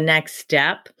like the next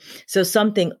step. So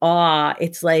something awe,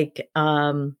 it's like,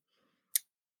 I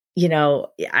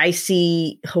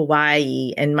see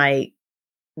Hawaii and my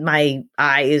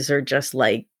eyes are just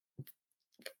like,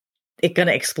 it's going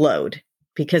to explode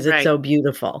because it's so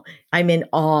beautiful. I'm in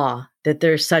awe that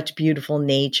there's such beautiful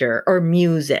nature or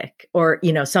music or,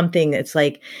 something that's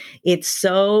like, it's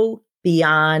so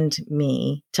beyond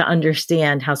me to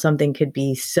understand how something could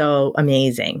be so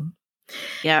amazing.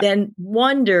 Yeah. Then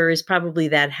wonder is probably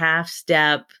that half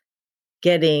step,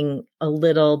 getting a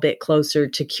little bit closer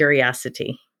to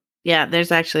curiosity. Yeah,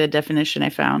 there's actually a definition I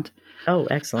found. Oh,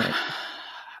 excellent.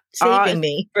 Saving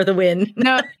me for the win.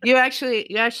 No, you actually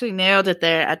nailed it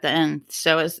there at the end.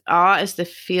 So awe is the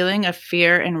feeling of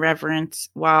fear and reverence,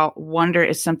 while wonder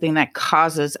is something that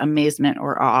causes amazement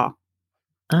or awe.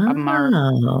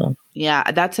 Oh.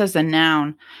 Yeah, that's as a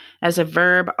noun. As a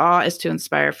verb, awe is to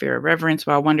inspire fear or reverence,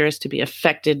 while wonder is to be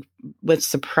affected with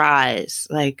surprise,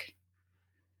 like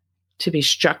to be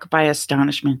struck by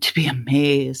astonishment, to be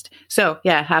amazed. So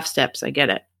yeah, half steps. I get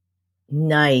it.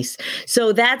 Nice.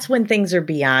 So that's when things are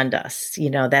beyond us.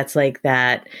 That's like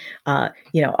that,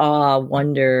 awe,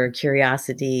 wonder,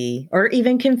 curiosity, or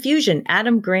even confusion.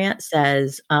 Adam Grant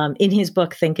says in his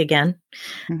book, Think Again,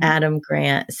 Adam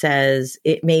Grant says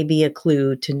it may be a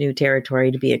clue to new territory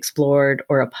to be explored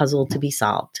or a puzzle to be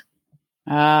solved.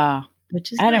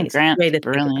 Which is Adam nice. Grant's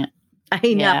brilliant.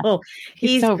 I know.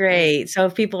 He's so great. So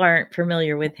if people aren't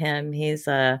familiar with him, he's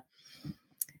an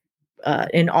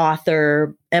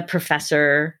author, a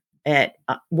professor at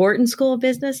Wharton School of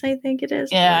Business, I think it is.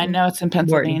 Yeah, I know it's in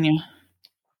Pennsylvania. Wharton.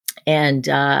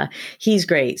 And he's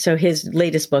great. So his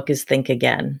latest book is Think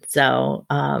Again. So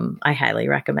I highly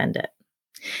recommend it.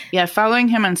 Yeah, following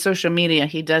him on social media,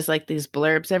 he does like these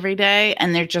blurbs every day,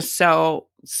 and they're just so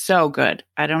good.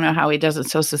 I don't know how he does it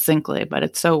so succinctly, but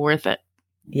it's so worth it.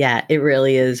 Yeah, it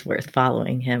really is worth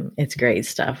following him. It's great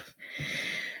stuff.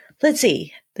 Let's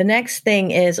see. The next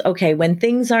thing is, okay, when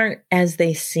things aren't as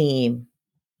they seem,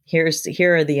 here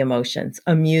are the emotions: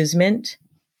 amusement,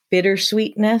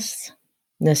 bittersweetness,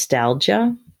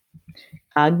 nostalgia,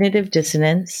 cognitive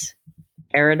dissonance,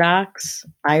 paradox,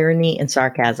 irony, and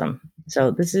sarcasm.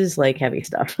 So this is like heavy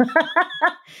stuff.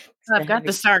 I've got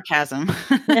the sarcasm.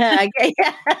 Yeah.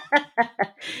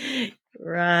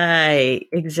 Right.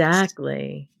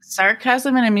 Exactly.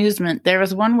 Sarcasm and amusement. There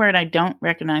was one word I don't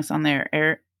recognize on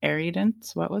there.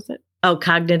 Irritants. What was it? Oh,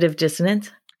 cognitive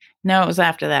dissonance? No, it was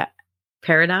after that.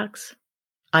 Paradox?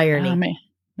 Irony.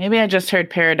 Maybe I just heard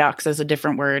paradox as a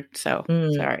different word. So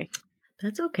sorry.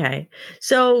 That's okay.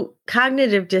 So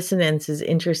cognitive dissonance is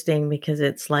interesting because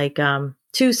it's like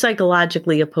two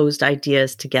psychologically opposed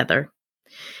ideas together.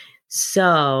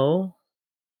 So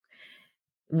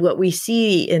what we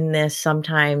see in this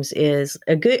sometimes is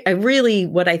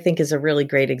what I think is a really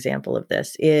great example of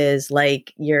this is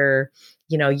like your,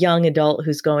 young adult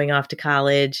who's going off to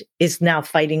college is now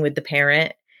fighting with the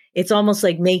parent. It's almost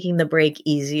like making the break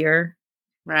easier.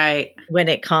 Right. When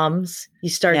it comes, you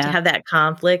start to have that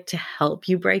conflict to help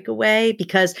you break away,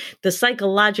 because the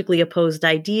psychologically opposed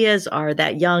ideas are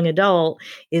that young adult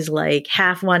is like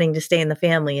half wanting to stay in the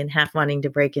family and half wanting to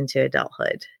break into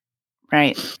adulthood.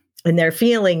 Right. And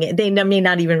they may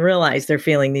not even realize they're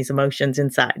feeling these emotions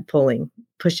inside,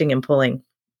 pushing and pulling.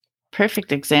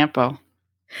 Perfect example.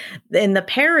 And the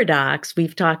paradox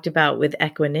we've talked about with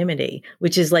equanimity,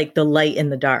 which is like the light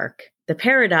and the dark. The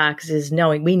paradox is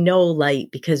knowing we know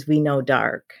light because we know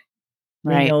dark.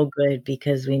 We Right. know good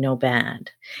because we know bad.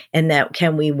 And that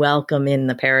can we welcome in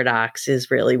the paradox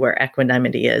is really where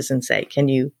equanimity is, and say, can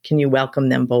you welcome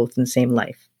them both in the same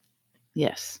life?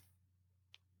 Yes.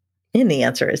 And the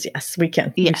answer is yes, we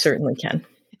can. Yes. We certainly can.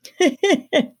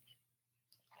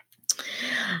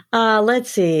 Let's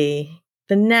see.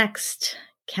 The next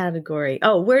category.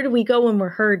 Oh, where do we go when we're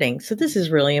hurting? So this is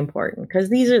really important because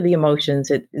these are the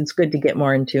emotions it's good to get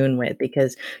more in tune with,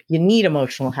 because you need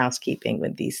emotional housekeeping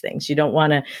with these things. You don't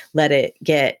want to let it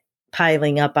get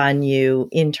piling up on you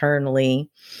internally.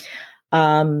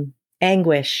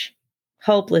 Anguish,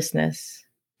 hopelessness,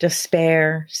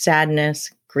 despair,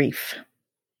 sadness, grief.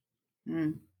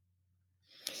 Mm.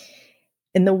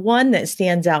 And the one that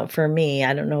stands out for me,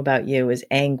 I don't know about you, is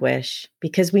anguish,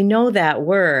 because we know that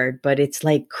word, but it's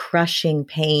like crushing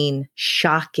pain,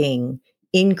 shocking,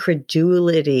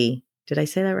 incredulity. Did I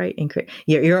say that right?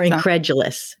 You're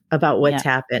incredulous about what's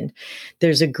happened.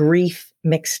 There's a grief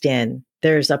mixed in.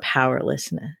 There's a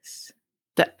powerlessness.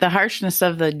 The harshness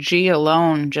of the G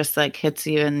alone just like hits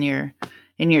you in your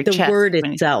the chest. The word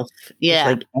itself is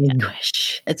like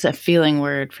anguish. It's a feeling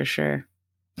word for sure.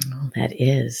 Oh, that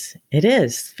is. It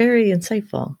is very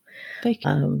insightful. Thank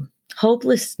you.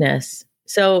 Hopelessness.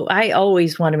 So I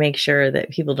always want to make sure that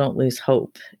people don't lose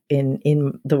hope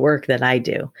in the work that I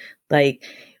do. Like,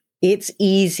 it's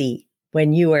easy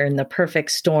when you are in the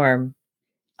perfect storm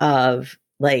of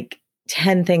like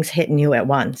 10 things hitting you at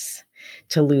once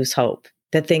to lose hope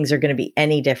that things are going to be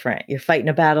any different. You're fighting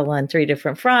a battle on 3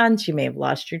 different fronts. You may have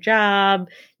lost your job,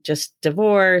 just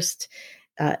divorced,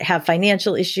 have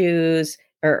financial issues,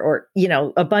 or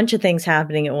a bunch of things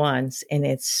happening at once. And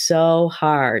it's so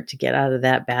hard to get out of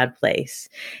that bad place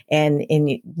and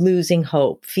in losing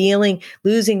hope,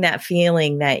 losing that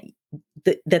feeling that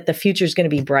the future is going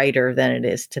to be brighter than it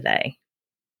is today.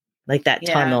 Like that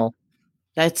tunnel.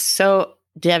 That's so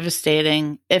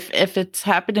devastating. If it's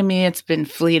happened to me, it's been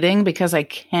fleeting because I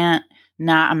can't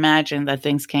not imagine that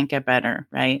things can't get better.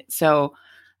 Right. So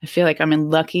I feel like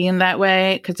I'm lucky in that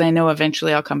way because I know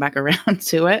eventually I'll come back around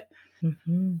to it.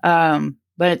 Mm-hmm.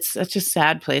 But it's such a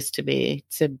sad place to be,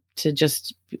 to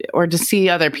just, or to see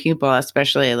other people,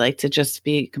 especially, like, to just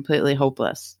be completely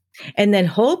hopeless. And then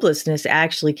hopelessness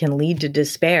actually can lead to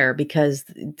despair, because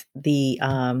the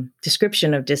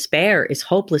description of despair is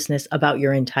hopelessness about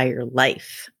your entire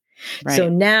life. Right. So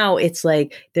now it's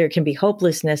like there can be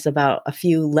hopelessness about a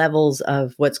few levels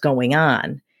of what's going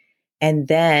on. And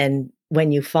then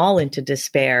when you fall into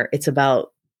despair, it's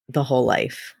about the whole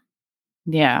life.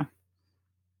 Yeah.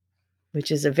 Which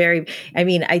is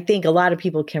I think a lot of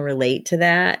people can relate to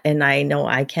that. And I know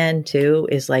I can too,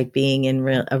 is like being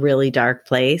in a really dark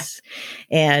place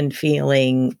and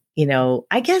feeling,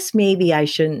 I guess maybe I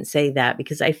shouldn't say that,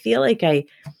 because I feel like I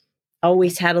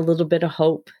always had a little bit of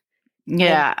hope.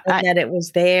 Yeah. And that it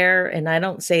was there. And I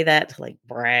don't say that to like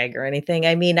brag or anything.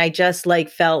 I mean, I just like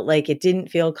felt like it didn't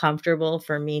feel comfortable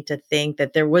for me to think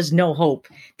that there was no hope.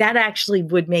 That actually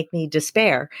would make me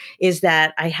despair, is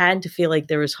that I had to feel like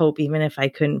there was hope even if I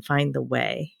couldn't find the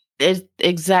way. It's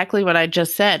exactly what I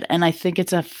just said. And I think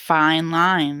it's a fine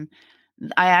line.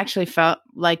 I actually felt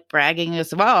like bragging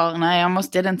as well, and I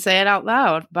almost didn't say it out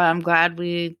loud, but I'm glad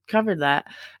we covered that.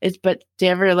 But do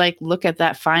you ever like look at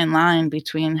that fine line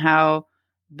between how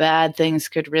bad things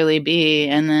could really be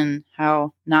and then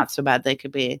how not so bad they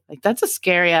could be? Like, that's a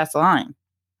scary ass line.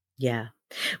 Yeah.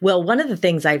 Well, one of the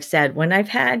things I've said when I've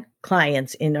had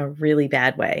clients in a really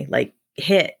bad way, like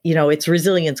hit, it's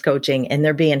resilience coaching and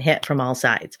they're being hit from all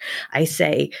sides. I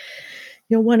say,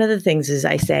 one of the things is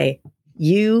I say,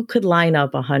 you could line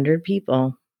up 100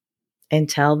 people and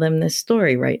tell them this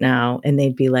story right now, and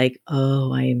they'd be like,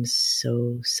 oh, I am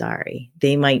so sorry.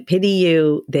 They might pity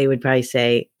you. They would probably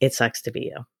say, it sucks to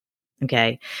be you.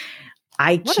 Okay.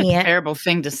 What a terrible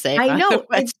thing to say. I know,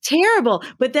 it's terrible.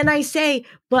 But then I say,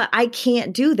 but I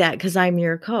can't do that because I'm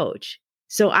your coach.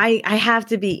 So I have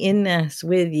to be in this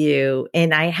with you.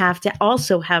 And I have to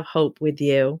also have hope with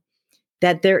you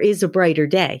that there is a brighter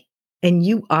day. And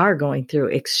you are going through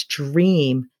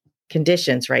extreme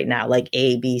conditions right now, like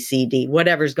A, B, C, D,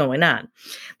 whatever's going on.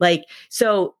 Like,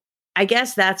 so I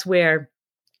guess that's where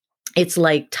it's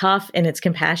like tough and it's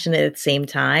compassionate at the same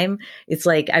time. It's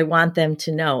like, I want them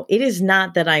to know it is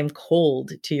not that I'm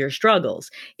cold to your struggles.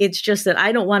 It's just that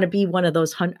I don't want to be one of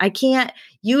those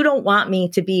you don't want me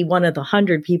to be one of the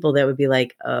 100 people that would be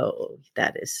like, oh,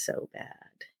 that is so bad.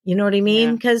 You know what I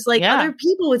mean? Because other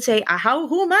people would say,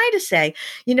 who am I to say?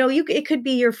 It could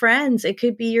be your friends. It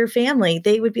could be your family.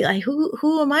 They would be like,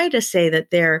 who am I to say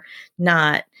that they're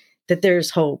not, that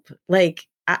there's hope? Like,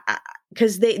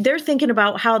 because they're thinking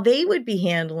about how they would be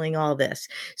handling all this.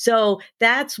 So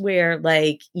that's where,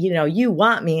 like, you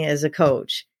want me as a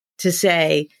coach to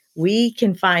say, we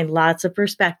can find lots of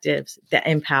perspectives that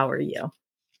empower you.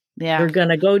 Yeah. We're going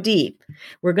to go deep.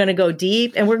 We're going to go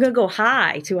deep, and we're going to go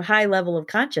high, to a high level of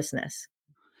consciousness.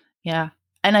 Yeah.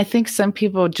 And I think some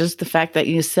people, just the fact that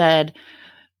you said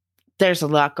there's a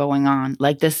lot going on,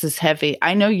 like this is heavy.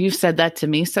 I know you've said that to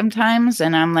me sometimes,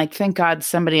 and I'm like, thank God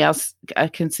somebody else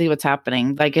can see what's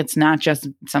happening. Like, it's not just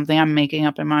something I'm making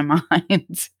up in my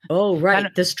mind. Oh, right.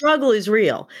 The struggle is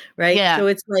real, right? Yeah. So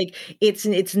it's like,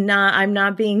 it's not, I'm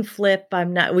not being flip.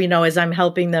 I'm not, as I'm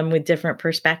helping them with different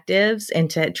perspectives and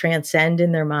to transcend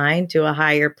in their mind to a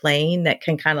higher plane that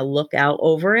can kind of look out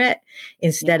over it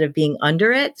instead of being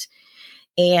under it.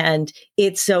 And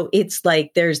it's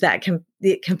like, there's that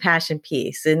the compassion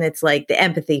piece, and it's like the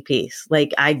empathy piece.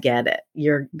 Like, I get it.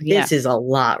 This is a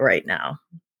lot right now.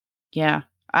 Yeah.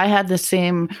 I had the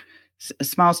same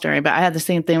small story, but I had the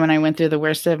same thing when I went through the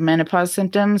worst of menopause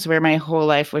symptoms, where my whole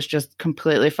life was just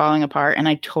completely falling apart. And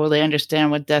I totally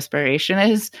understand what desperation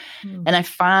is. And I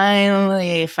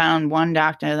finally found one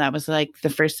doctor that was like, the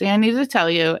first thing I need to tell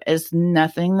you is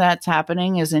nothing that's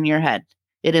happening is in your head.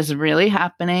 It is really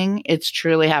happening. It's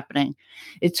truly happening.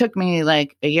 It took me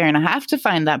like a year and a half to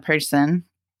find that person,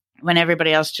 when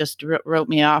everybody else just wrote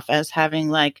me off as having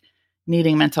like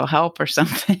needing mental help or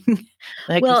something.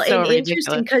 Like, well, so and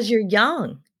interesting because you're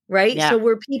young, right? Yeah. So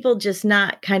were people just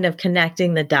not kind of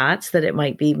connecting the dots that it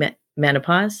might be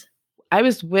menopause? I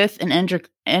was with an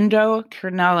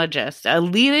endocrinologist, a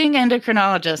leading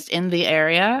endocrinologist in the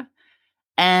area.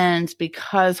 And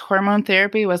because hormone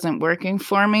therapy wasn't working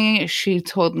for me, she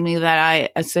told me that I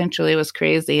essentially was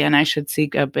crazy and I should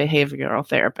seek a behavioral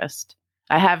therapist.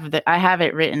 I have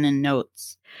it written in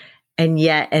notes. And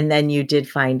then you did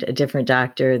find a different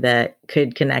doctor that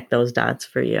could connect those dots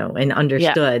for you and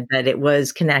understood that it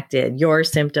was connected. Your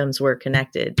symptoms were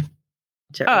connected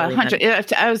to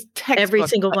 100. I was every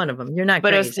single one of them. You're not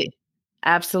but crazy. It was the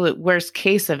absolute worst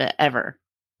case of it ever.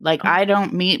 Like, I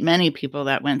don't meet many people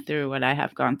that went through what I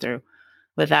have gone through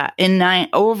with that. In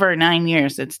over 9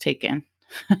 years it's taken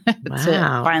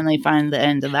to finally find the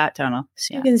end of that tunnel.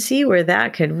 So you can see where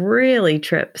that could really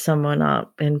trip someone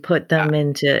up and put them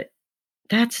into,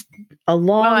 that's a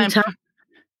long time.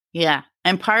 Yeah.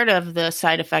 And part of the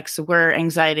side effects were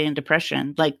anxiety and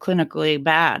depression, like clinically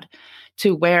bad,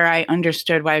 to where I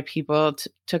understood why people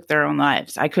took their own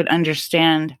lives. I could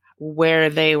understand where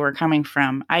they were coming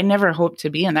from. I never hoped to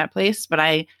be in that place, but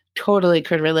I totally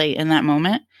could relate in that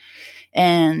moment.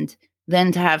 And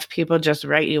then to have people just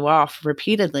write you off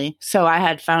repeatedly. So I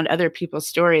had found other people's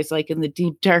stories, like in the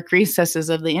deep, dark recesses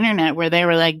of the internet, where they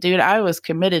were like, dude, I was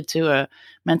committed to a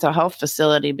mental health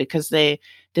facility because they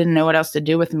didn't know what else to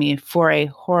do with me for a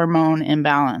hormone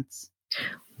imbalance.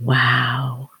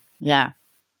 Wow. Yeah.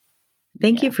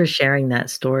 Thank you for sharing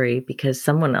that story, because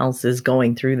someone else is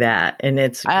going through that. And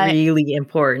it's really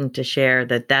important to share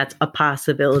that that's a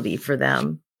possibility for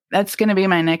them. That's going to be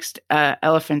my next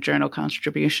Elephant Journal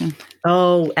contribution.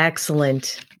 Oh,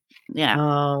 excellent. Yeah.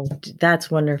 Oh,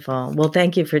 that's wonderful. Well,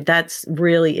 thank you that's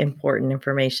really important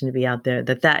information to be out there,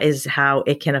 that is how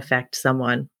it can affect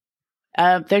someone.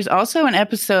 There's also an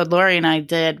episode Lori and I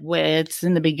did it's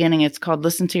in the beginning. It's called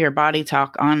Listen to Your Body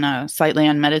Talk on Slightly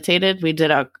Unmeditated.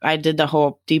 I did the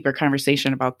whole deeper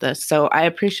conversation about this. So I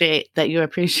appreciate that you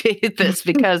appreciate this,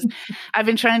 because I've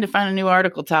been trying to find a new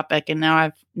article topic, and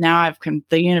now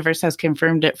the universe has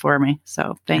confirmed it for me.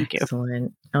 So thank you.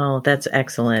 Excellent. Oh, that's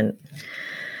excellent.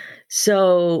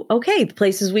 So, okay, the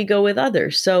places we go with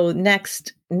others. So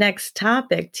next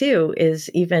topic too is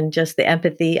even just the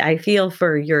empathy. I feel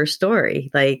for your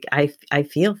story. Like I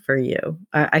feel for you.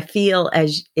 I feel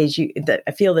as you.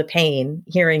 I feel the pain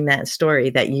hearing that story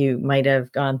that you might have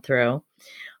gone through.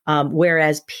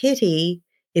 Whereas pity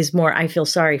is more, I feel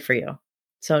sorry for you.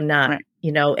 So not, right.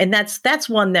 And that's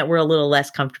one that we're a little less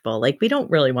comfortable. Like, we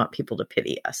don't really want people to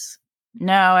pity us.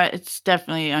 No, it's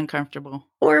definitely uncomfortable.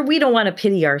 Or we don't want to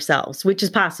pity ourselves, which is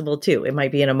possible too. It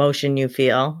might be an emotion you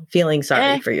feeling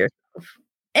sorry for yourself.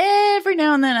 Every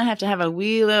now and then I have to have a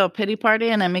wee little pity party,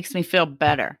 and it makes me feel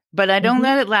better. But I don't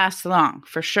let it last long,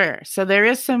 for sure. So there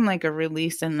is some like a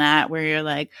release in that, where you're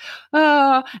like,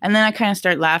 oh, and then I kind of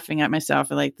start laughing at myself.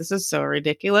 Like, this is so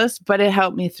ridiculous, but it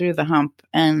helped me through the hump,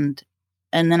 and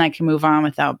then I can move on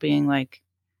without being like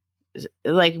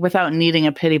without needing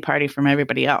a pity party from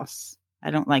everybody else. I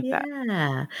don't like that.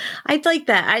 Yeah, I'd like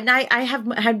that. I have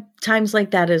had times like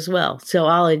that as well. So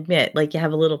I'll admit, like, you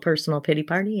have a little personal pity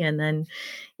party, and then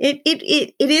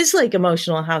it is like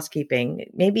emotional housekeeping.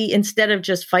 Maybe instead of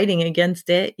just fighting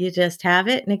against it, you just have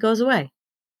it and it goes away.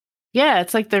 Yeah,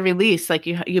 it's like the release. Like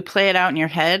you play it out in your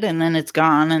head and then it's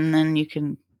gone and then you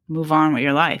can move on with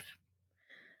your life.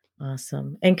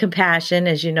 Awesome. And compassion,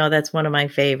 as you know, that's one of my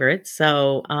favorites.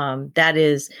 So that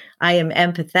is, I am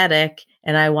empathetic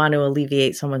and I want to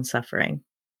alleviate someone's suffering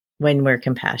when we're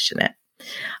compassionate.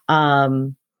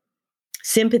 Um,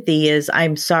 Sympathy is,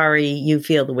 I'm sorry you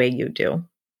feel the way you do.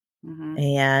 Mm-hmm.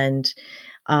 And,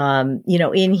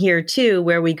 in here too,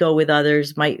 where we go with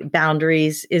others,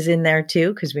 boundaries is in there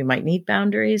too, because we might need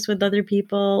boundaries with other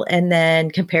people. And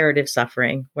then comparative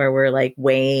suffering, where we're like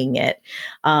weighing it.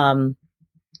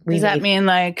 Does that mean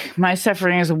like my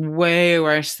suffering is way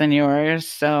worse than yours?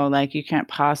 So like you can't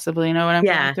possibly know what I'm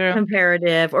going through?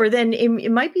 Comparative. Or then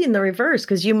it might be in the reverse,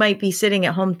 because you might be sitting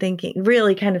at home thinking,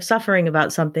 really kind of suffering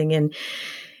about something. And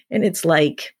it's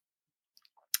like,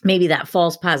 maybe that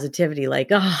false positivity, like,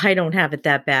 oh, I don't have it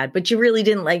that bad, but you really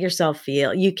didn't let yourself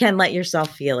feel. You can let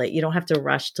yourself feel it. You don't have to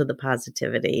rush to the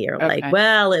positivity or like,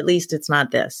 well, at least it's not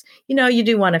this. You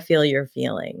do want to feel your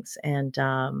feelings. And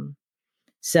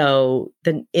so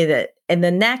the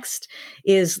next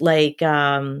is like,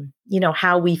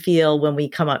 how we feel when we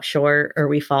come up short or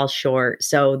we fall short.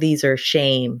 So these are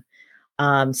shame,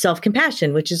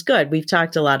 self-compassion, which is good. We've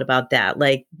talked a lot about that,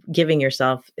 like giving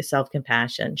yourself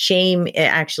self-compassion. Shame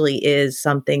actually is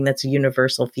something that's a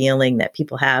universal feeling that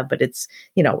people have, but it's,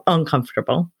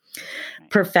 uncomfortable. Right.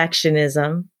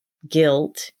 Perfectionism,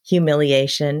 guilt,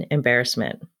 humiliation,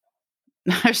 embarrassment.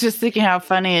 I was just thinking how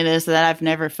funny it is that I've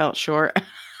never felt short.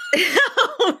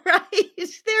 Oh, right.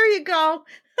 There you go.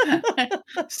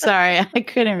 Sorry, I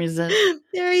couldn't resist.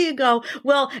 There you go.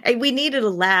 Well, we needed a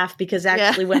laugh because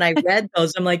actually when I read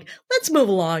those, I'm like, let's move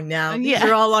along now. These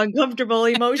are all uncomfortable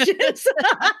emotions.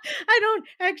 I don't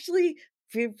actually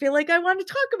feel like I want to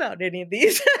talk about any of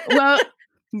these. Well,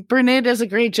 Brene does a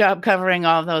great job covering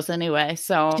all of those anyway.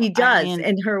 So she does.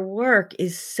 And her work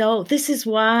is this is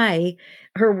why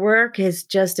her work has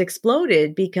just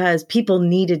exploded, because people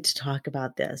needed to talk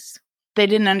about this. They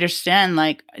didn't understand,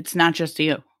 like, it's not just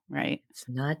you. Right. It's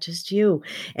not just you.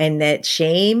 And that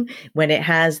shame, when it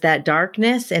has that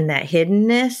darkness and that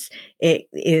hiddenness,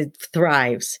 it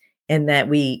thrives. And that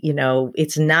we,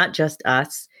 it's not just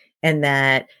us. And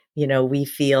that, we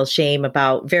feel shame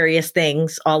about various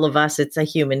things. All of us, it's a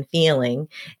human feeling.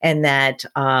 And that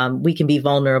we can be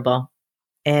vulnerable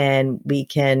and we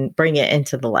can bring it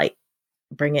into the light.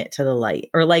 Bring it to the light.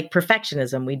 Or like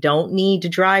perfectionism, we don't need to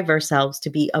drive ourselves to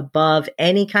be above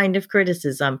any kind of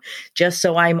criticism just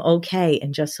so I'm okay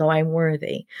and just so I'm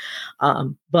worthy.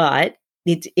 But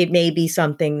it may be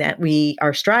something that we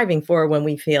are striving for when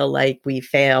we feel like we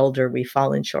failed or we've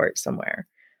fallen short somewhere.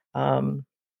 And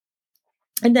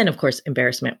then, of course,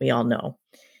 embarrassment, we all know.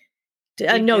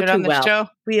 Know too well. Show.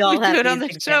 We all have do it on the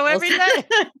show every day.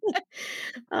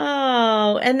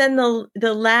 Oh, and then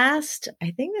the last,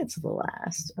 I think that's the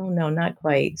last. Oh no, not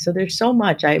quite. So there's so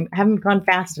much. I haven't gone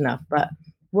fast enough, but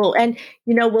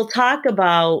we'll talk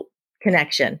about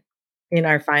connection in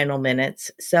our final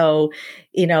minutes. So,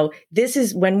 this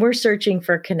is when we're searching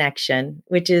for connection,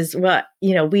 which is what,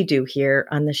 we do here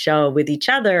on the show with each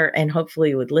other and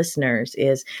hopefully with listeners,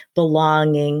 is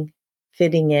belonging,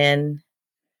 fitting in,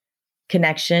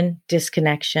 connection,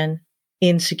 disconnection,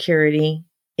 insecurity,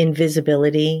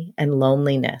 invisibility, and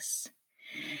loneliness.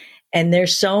 And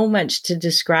there's so much to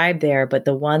describe there, but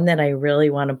the one that I really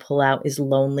want to pull out is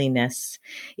loneliness.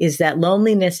 Is that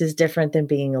loneliness is different than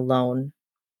being alone.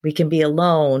 We can be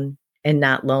alone and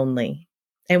not lonely.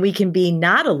 And we can be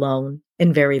not alone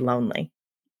and very lonely.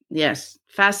 Yes.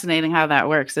 Fascinating how that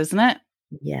works, isn't it?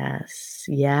 Yes.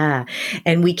 Yeah.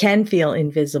 And we can feel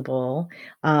invisible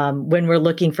when we're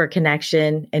looking for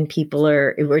connection and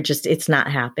it's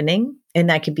not happening. And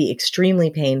that could be extremely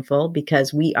painful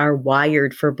because we are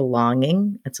wired for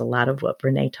belonging. That's a lot of what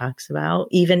Brene talks about.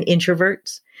 Even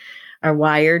introverts are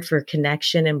wired for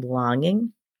connection and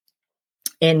belonging.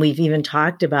 And we've even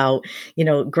talked about,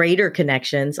 greater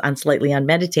connections on Slightly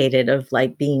Unmeditated, of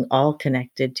like being all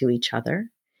connected to each other.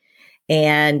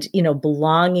 And,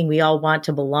 belonging, we all want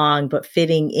to belong, but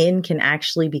fitting in can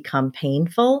actually become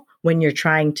painful when you're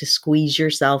trying to squeeze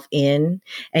yourself in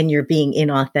and you're being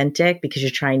inauthentic because you're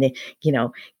trying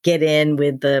to, get in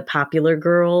with the popular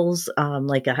girls,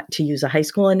 to use a high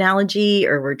school analogy,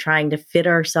 or we're trying to fit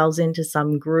ourselves into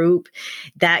some group.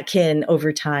 That can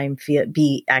over time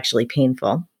be actually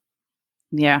painful.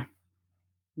 Yeah.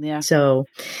 Yeah. So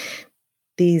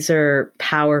these are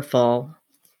powerful,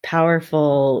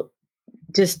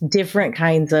 just different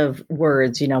kinds of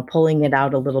words, pulling it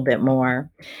out a little bit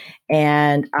more.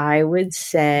 And I would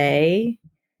say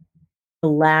the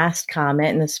last comment,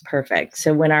 and this is perfect.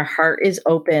 So when our heart is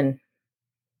open,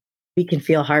 we can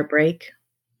feel heartbreak.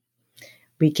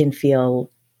 we can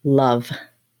feel love.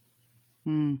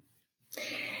 Mm.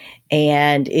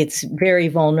 And it's very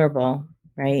vulnerable,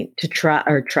 right? To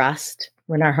trust.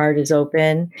 When our heart is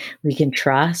open, we can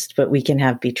trust, but we can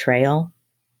have betrayal.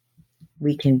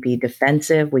 We can be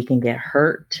defensive. We can get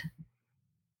hurt.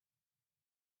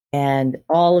 And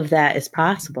all of that is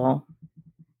possible.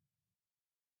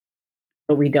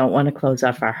 But we don't want to close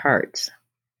off our hearts.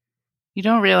 You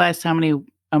don't realize how many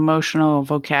emotional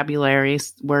vocabulary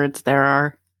words there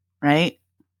are, right?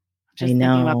 Just I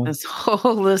know. thinking about this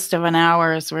whole list of an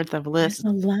hour's worth of lists.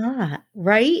 There's a lot,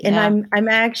 right? Yeah. And I'm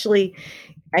actually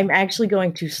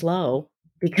going too slow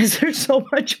because there's so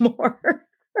much more.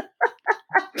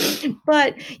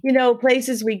 But,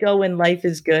 places we go when life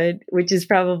is good, which is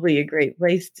probably a great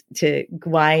place to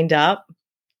wind up.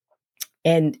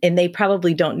 And they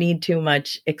probably don't need too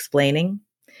much explaining.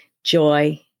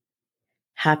 Joy,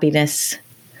 happiness,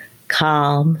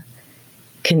 calm,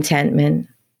 contentment,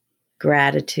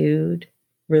 gratitude,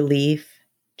 relief,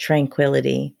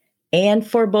 tranquility, and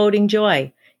foreboding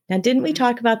joy. Now, didn't we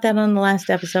talk about that on the last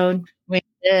episode? We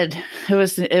did.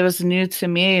 It was new to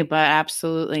me, but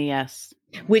absolutely yes.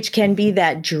 Which can be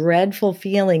that dreadful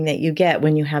feeling that you get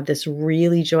when you have this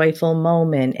really joyful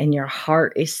moment and your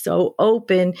heart is so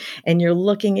open and you're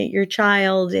looking at your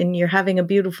child and you're having a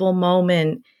beautiful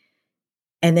moment.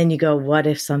 And then you go, what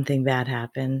if something bad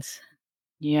happens?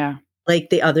 Yeah. Like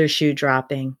the other shoe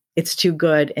dropping. It's too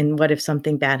good. And what if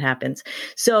something bad happens?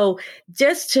 So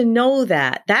just to know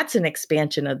that, that's an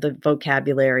expansion of the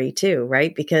vocabulary too,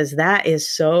 right? Because that is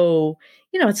so,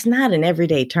 it's not an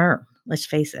everyday term. Let's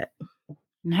face it.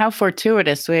 And how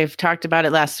fortuitous. We've talked about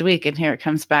it last week, and here it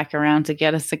comes back around to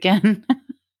get us again.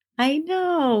 I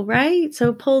know, right?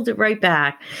 So pulled it right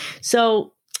back.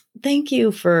 So thank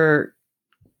you for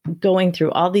going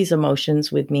through all these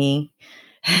emotions with me.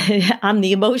 On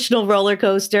the emotional roller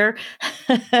coaster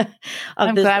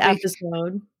of this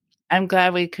episode. I'm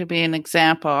glad we could be an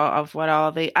example of what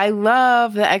I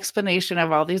love the explanation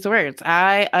of all these words.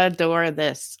 I adore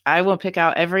this. I will pick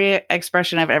out every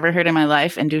expression I've ever heard in my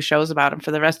life and do shows about them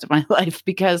for the rest of my life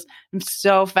because I'm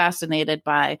so fascinated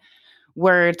by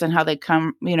words and how they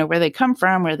come, where they come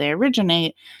from, where they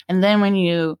originate. And then when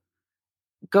you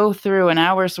go through an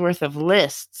hour's worth of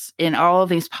lists in all of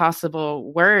these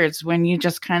possible words, when you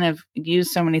just kind of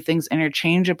use so many things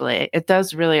interchangeably, it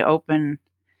does really open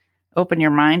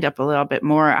your mind up a little bit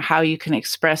more how you can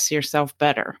express yourself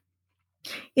better.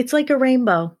 It's like a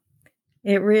rainbow.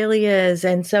 It really is.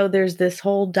 And so there's this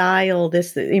whole dial,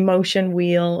 this emotion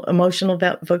wheel, emotional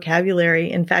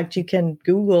vocabulary. In fact, you can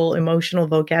Google emotional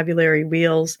vocabulary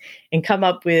wheels and come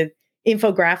up with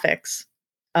infographics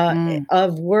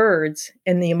of words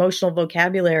in the emotional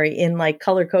vocabulary in like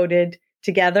color coded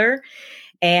together.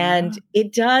 And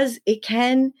it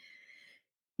can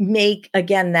make,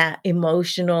 again, that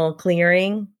emotional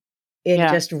clearing in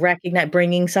just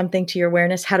bringing something to your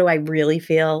awareness. How do I really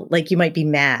feel? Like you might be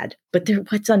mad, but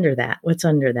what's under that? What's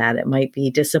under that? It might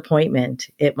be disappointment.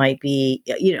 It might be,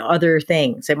 other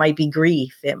things. It might be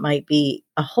grief. It might be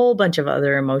a whole bunch of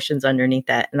other emotions underneath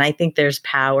that. And I think there's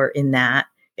power in that,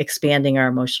 expanding our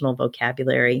emotional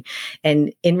vocabulary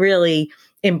and in really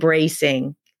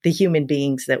embracing the human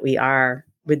beings that we are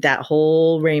with that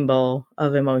whole rainbow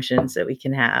of emotions that we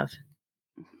can have.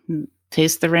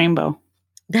 Taste the rainbow.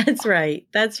 That's right.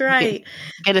 That's right.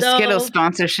 Get a Skittles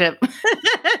sponsorship.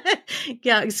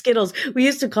 Yeah, Skittles. We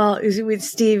used to call with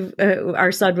Steve.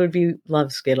 Our son would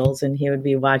love Skittles, and he would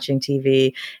be watching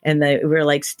TV, and we were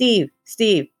like, Steve,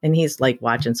 and he's like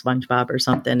watching SpongeBob or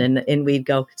something, and we'd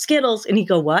go Skittles, and he'd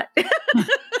go, what?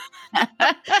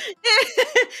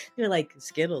 You're like,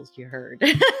 Skittles, you heard.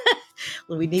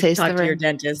 Well, we need to talk to your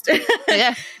dentist.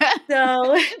 Yeah.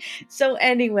 So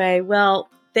anyway, well,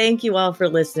 thank you all for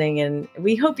listening, and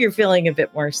we hope you're feeling a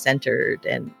bit more centered.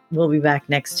 And we'll be back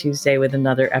next Tuesday with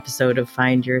another episode of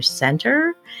Find Your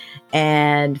Center.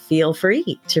 And feel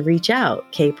free to reach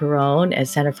out,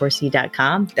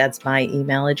 kperrone@center4c.com. That's my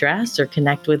email address, or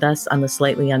connect with us on the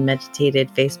Slightly Unmeditated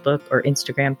Facebook or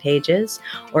Instagram pages,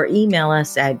 or email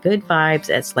us at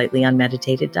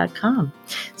goodvibes@slightlyunmeditated.com.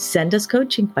 Send us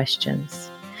coaching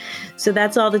questions. So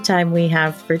that's all the time we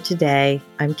have for today.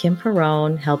 I'm Kim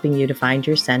Perrone, helping you to find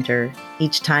your center.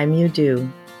 Each time you do,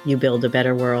 you build a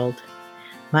better world.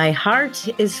 My heart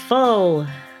is full.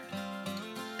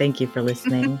 Thank you for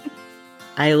listening.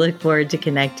 I look forward to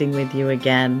connecting with you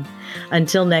again.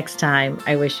 Until next time,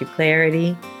 I wish you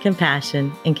clarity,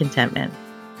 compassion, and contentment.